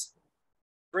 once.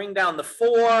 Bring down the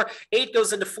 4. 8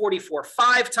 goes into 44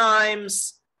 5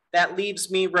 times. That leaves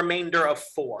me remainder of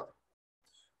 4.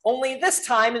 Only this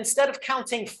time, instead of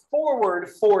counting forward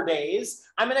 4 days,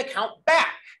 I'm going to count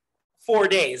back 4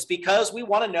 days because we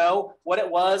want to know what it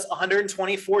was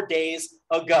 124 days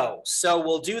ago. So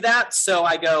we'll do that. So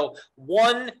I go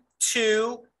 1,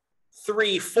 2,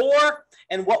 3, 4.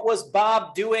 And what was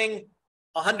Bob doing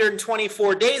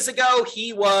 124 days ago?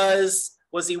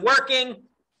 Was he working?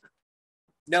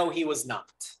 No, he was not.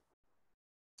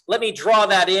 Let me draw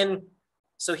that in.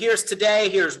 So here's today,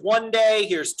 here's 1 day,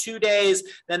 here's 2 days.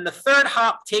 Then the 3rd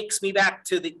hop takes me back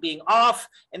to being off.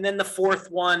 And then the 4th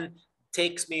one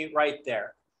takes me right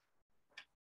there.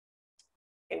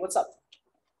 Hey, what's up?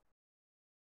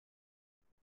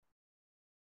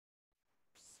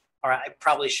 All right, I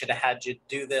probably should have had you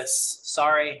do this.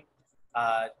 Sorry.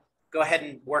 Go ahead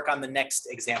and work on the next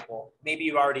example. Maybe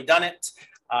you've already done it,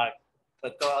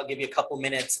 but I'll give you a couple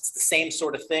minutes. It's the same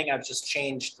sort of thing. I've just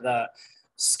changed the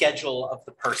schedule of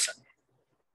the person.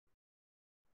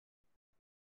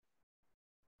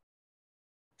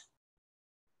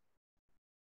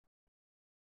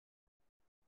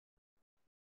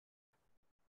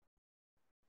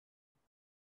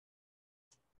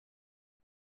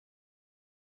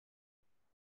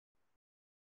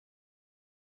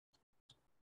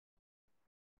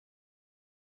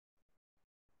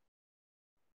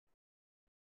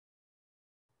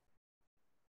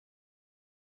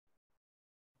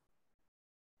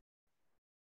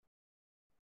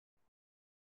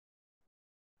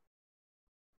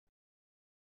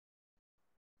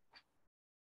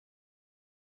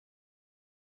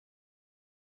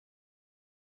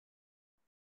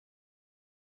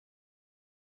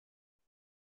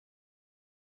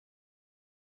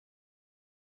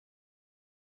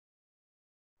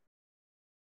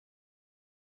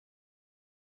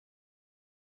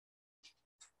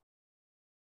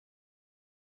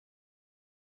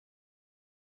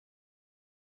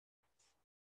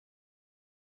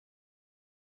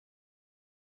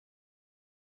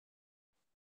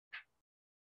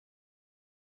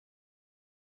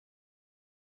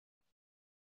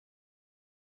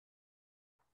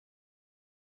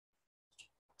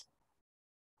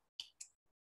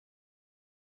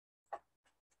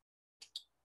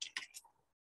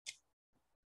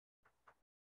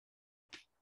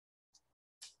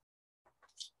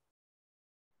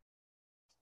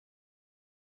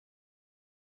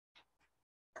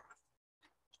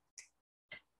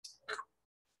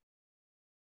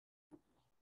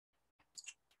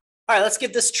 All right, let's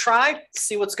give this a try.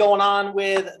 See what's going on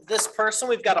with this person.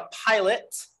 We've got a pilot,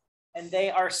 and they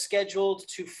are scheduled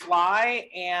to fly,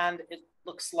 and it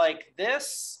looks like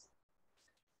this.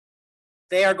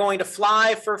 They are going to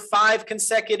fly for 5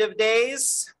 consecutive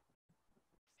days,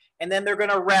 and then they're going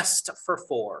to rest for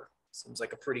 4. Seems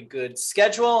like a pretty good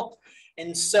schedule.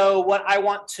 And so what I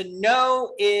want to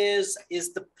know is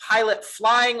the pilot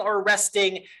flying or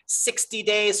resting 60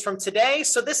 days from today?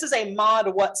 So this is a mod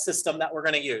what system that we're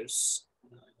going to use?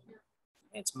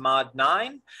 It's mod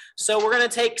 9. So we're going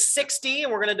to take 60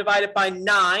 and we're going to divide it by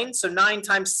 9. So 9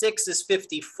 times 6 is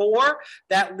 54.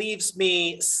 That leaves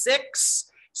me 6.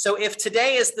 So if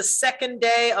today is the 2nd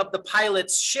day of the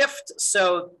pilot's shift,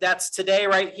 so that's today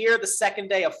right here, the 2nd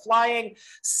day of flying,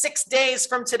 6 days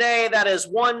from today, that is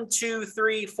 1, 2,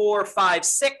 3, 4, 5,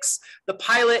 6. The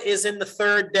pilot is in the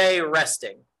 3rd day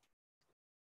resting.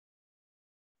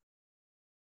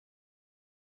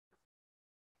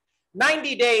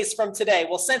 "90 days from today."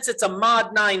 Well, since it's a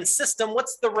mod 9 system,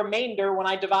 what's the remainder when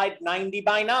I divide 90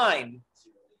 by 9?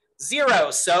 0.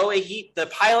 So the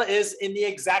pilot is in the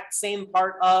exact same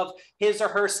part of his or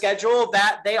her schedule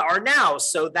that they are now.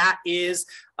 So that is,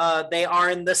 they are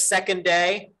in the 2nd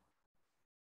day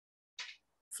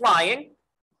flying.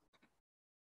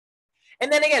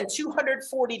 And then again,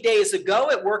 240 days ago,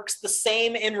 it works the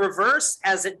same in reverse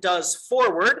as it does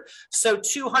forward. So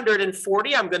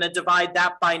 240, I'm going to divide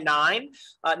that by 9.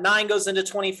 9 goes into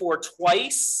 24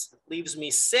 twice, leaves me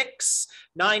 6.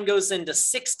 9 goes into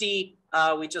 60.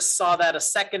 We just saw that a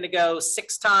second ago,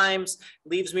 6 times,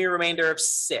 leaves me a remainder of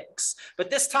 6. But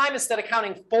this time, instead of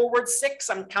counting forward 6,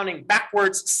 I'm counting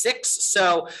backwards 6.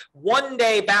 So 1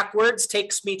 day backwards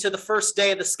takes me to the 1st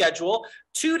day of the schedule.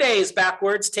 2 days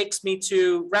backwards takes me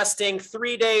to resting.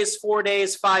 3 days, 4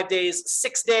 days, 5 days,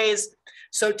 6 days.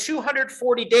 So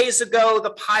 240 days ago,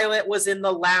 the pilot was in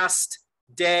the last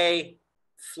day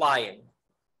flying.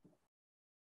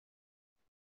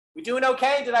 We doing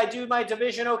okay? Did I do my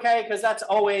division okay? Because that's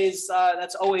always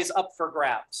up for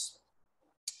grabs.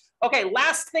 Okay,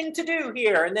 last thing to do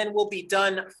here, and then we'll be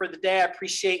done for the day. I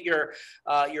appreciate your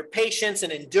patience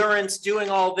and endurance doing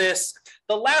all this.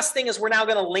 The last thing is we're now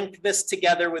going to link this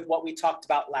together with what we talked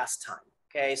about last time.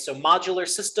 Okay, so modular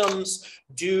systems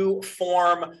do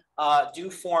form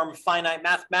finite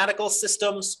mathematical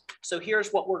systems. So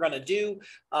here's what we're going to do.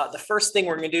 The first thing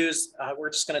we're going to do is we're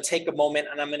just going to take a moment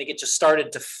and I'm going to get you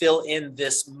started to fill in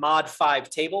this mod 5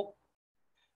 table.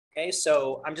 Okay,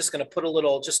 so I'm just going to put a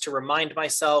little, just to remind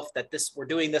myself that we're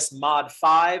doing this mod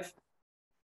 5.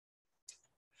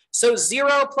 So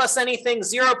 0 plus anything,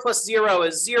 0 plus 0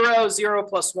 is 0, 0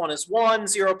 plus 1 is 1,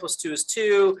 0 plus 2 is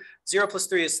 2, 0 plus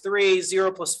 3 is 3,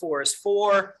 0 plus 4 is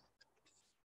 4.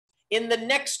 In the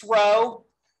next row,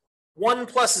 1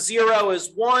 plus 0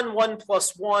 is 1, 1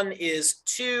 plus 1 is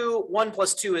 2, 1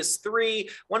 plus 2 is 3,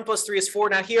 1 plus 3 is 4.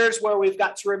 Now here's where we've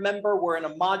got to remember we're in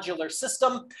a modular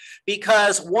system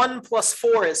because 1 plus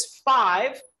 4 is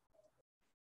 5.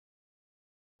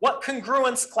 What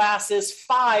congruence class is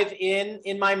 5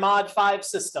 in my mod 5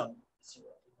 system?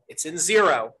 It's in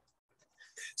 0.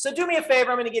 So do me a favor,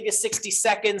 I'm going to give you 60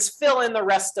 seconds, fill in the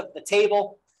rest of the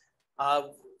table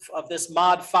of this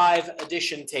mod 5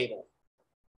 addition table.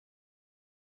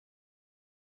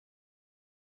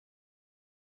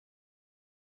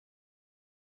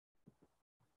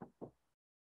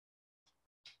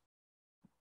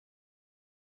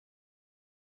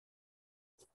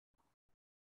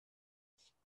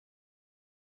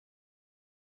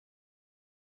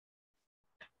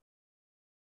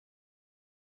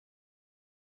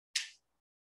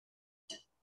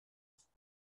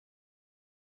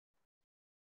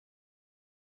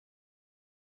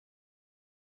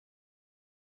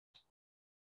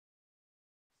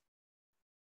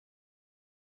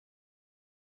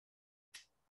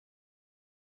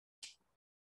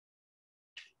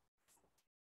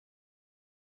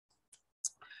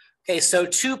 Okay, so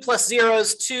 2 plus 0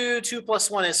 is 2, 2 plus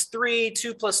 1 is 3,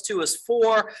 2 plus 2 is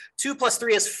 4, 2 plus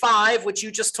 3 is 5, which you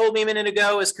just told me a minute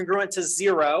ago is congruent to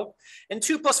 0, and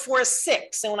 2 plus 4 is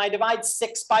 6, and when I divide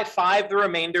 6 by 5, the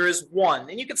remainder is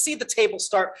 1. And you can see the table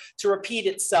start to repeat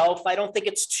itself. I don't think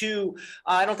it's too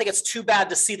bad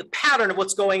to see the pattern of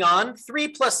what's going on. 3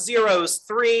 plus 0 is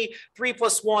 3, 3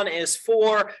 plus 1 is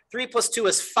 4, 3 plus 2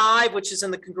 is 5, which is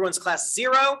in the congruence class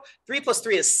 0, 3 plus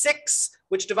 3 is 6,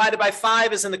 which divided by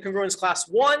 5 is in the congruence class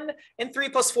 1, and 3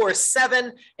 plus 4 is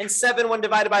 7, and 7 when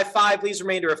divided by 5 leaves a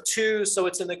remainder of 2, so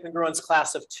it's in the congruence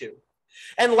class of 2.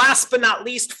 And last but not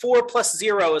least, 4 plus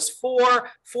 0 is 4,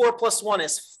 4 plus 1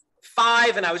 is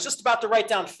 5, and I was just about to write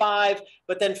down 5,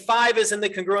 but then 5 is in the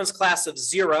congruence class of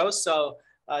 0, so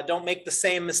Don't make the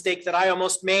same mistake that I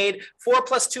almost made. 4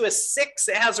 plus 2 is 6.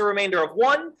 It has a remainder of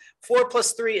 1. 4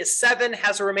 plus 3 is 7,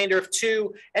 has a remainder of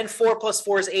 2. And 4 plus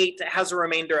 4 is 8. It has a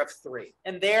remainder of 3.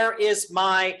 And there is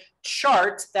my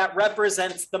chart that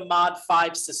represents the mod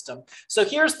 5 system. So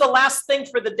here's the last thing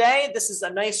for the day. This is a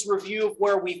nice review of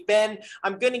where we've been.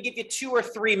 I'm going to give you 2 or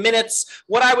 3 minutes.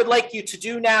 What I would like you to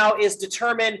do now is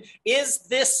determine, is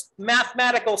this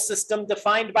mathematical system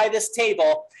defined by this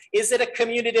table, is it a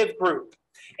commutative group?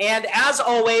 And as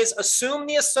always, assume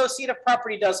the associative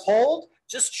property does hold.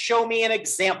 Just show me an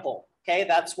example. Okay,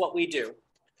 that's what we do.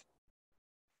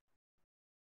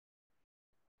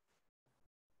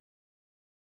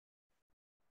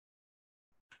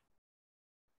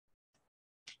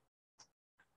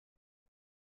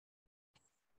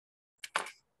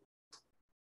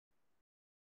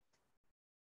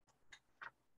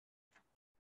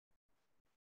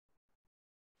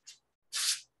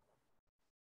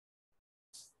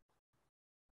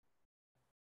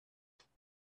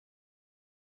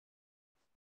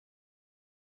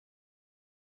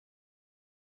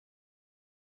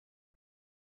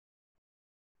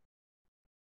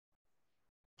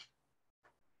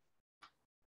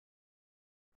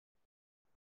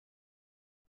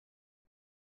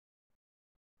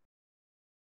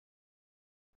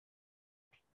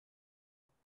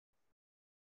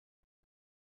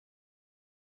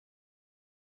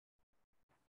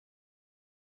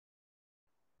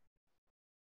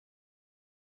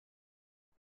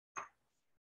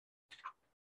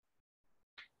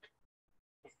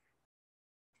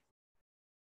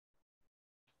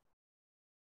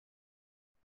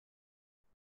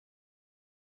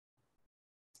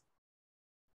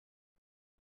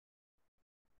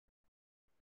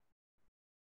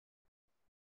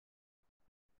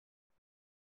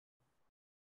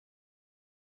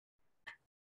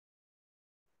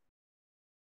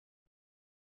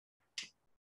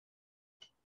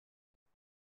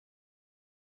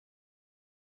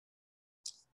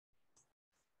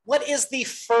 What is the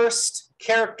first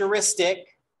characteristic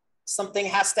something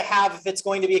has to have if it's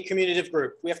going to be a commutative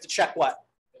group? We have to check what?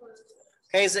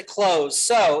 Okay, is it closed?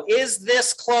 So is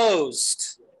this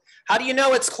closed? How do you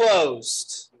know it's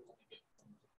closed?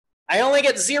 I only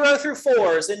get 0 through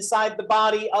 4s inside the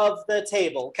body of the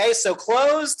table. Okay, so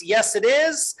closed, yes it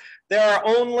is. There are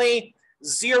only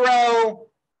 0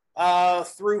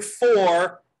 through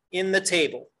 4 in the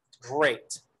table.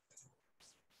 Great.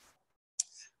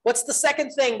 What's the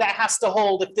second thing that has to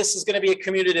hold if this is going to be a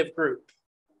commutative group?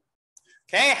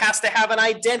 Okay, it has to have an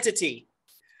identity.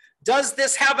 Does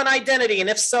this have an identity? And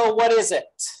if so, what is it?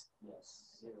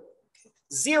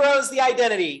 0 is the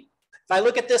identity. If I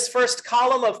look at this first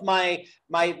column of my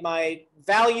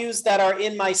values that are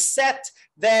in my set,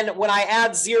 then when I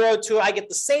add 0 to it, I get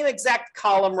the same exact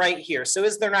column right here. So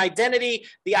is there an identity?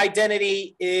 The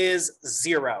identity is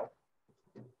 0.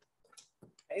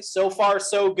 Okay, so far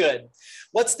so good.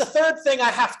 What's the third thing I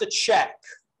have to check?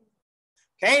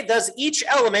 Okay, does each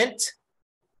element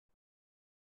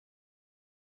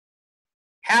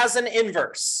has an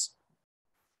inverse?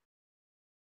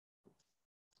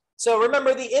 So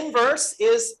remember, the inverse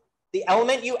is the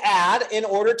element you add in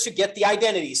order to get the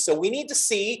identity. So we need to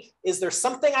see, is there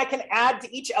something I can add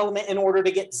to each element in order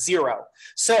to get 0?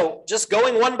 So just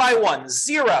going one by one,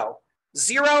 0.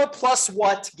 0 plus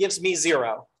what gives me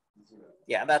 0?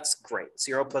 Yeah, that's great.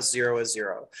 0 plus 0 is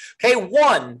 0. Okay,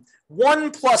 1.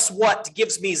 1 plus what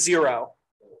gives me 0?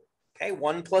 Okay,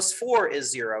 1 plus 4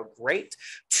 is 0. Great.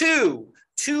 2.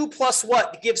 2 plus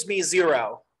what gives me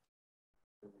 0?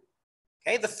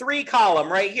 Okay, the 3 column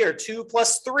right here, 2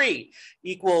 plus 3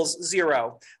 equals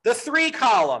 0. The 3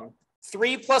 column,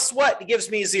 3 plus what gives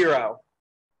me 0?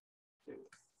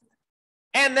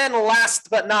 And then last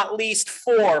but not least,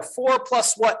 4. 4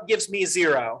 plus what gives me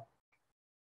 0?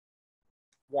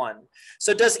 1.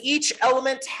 So does each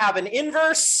element have an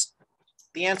inverse?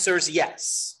 The answer is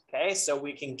yes. Okay, so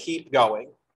we can keep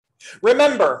going.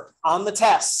 Remember, on the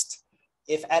test,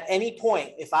 if at any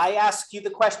point, if I ask you the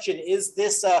question, is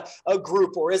this a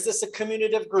group or is this a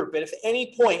commutative group? And if at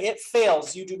any point it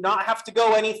fails, you do not have to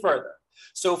go any further.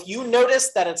 So if you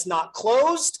notice that it's not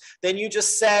closed, then you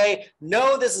just say,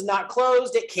 no, this is not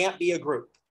closed. It can't be a group.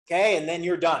 Okay, and then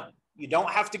you're done. You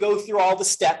don't have to go through all the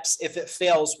steps if it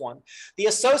fails one. The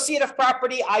associative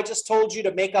property, I just told you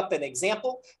to make up an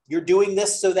example. You're doing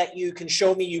this so that you can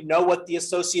show me you know what the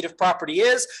associative property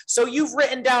is. So you've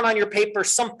written down on your paper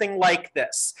something like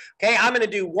this. Okay, I'm going to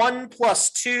do 1 plus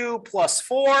 2 plus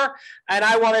 4. And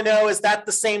I want to know, is that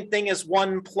the same thing as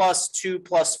 1 plus 2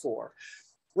 plus 4?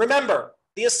 Remember,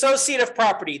 The associative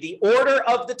property, the order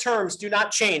of the terms do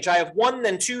not change. I have 1,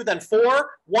 then 2, then 4,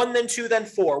 1, then 2, then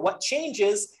 4. What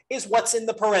changes is what's in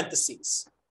the parentheses.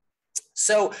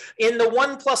 So in the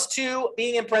 1 plus 2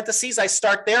 being in parentheses, I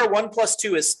start there. 1 plus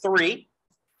 2 is 3.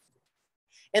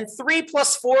 And 3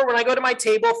 plus 4, when I go to my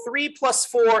table, 3 plus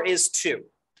 4 is 2.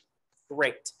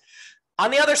 Great.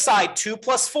 On the other side, 2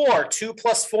 plus 4. 2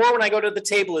 plus 4 when I go to the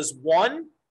table is 1.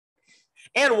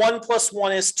 And 1 plus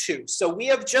 1 is 2. So we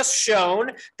have just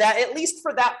shown that, at least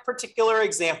for that particular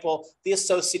example, the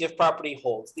associative property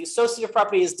holds. The associative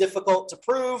property is difficult to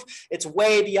prove. It's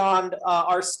way beyond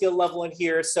our skill level in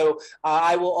here. So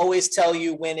I will always tell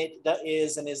you when it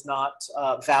is and is not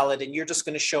valid. And you're just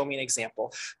going to show me an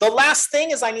example. The last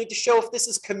thing is I need to show if this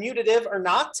is commutative or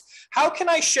not. How can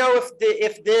I show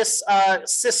if this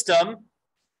system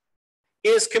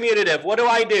is commutative? What do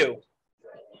I do?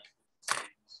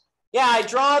 Yeah, I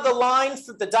draw the line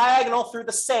through the diagonal through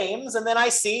the sames, and then I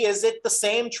see, is it the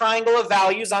same triangle of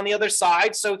values on the other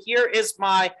side? So here is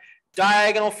my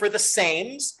diagonal for the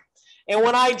sames. And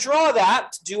when I draw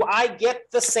that, do I get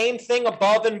the same thing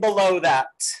above and below that?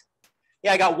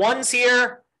 Yeah, I got 1s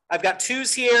here. I've got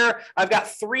 2s here. I've got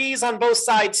 3s on both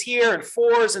sides here and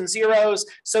 4s and 0s.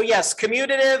 So yes,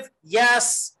 commutative,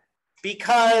 yes,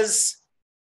 because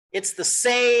it's the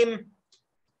same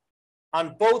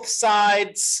on both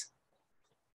sides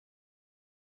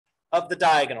of the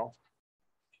diagonal.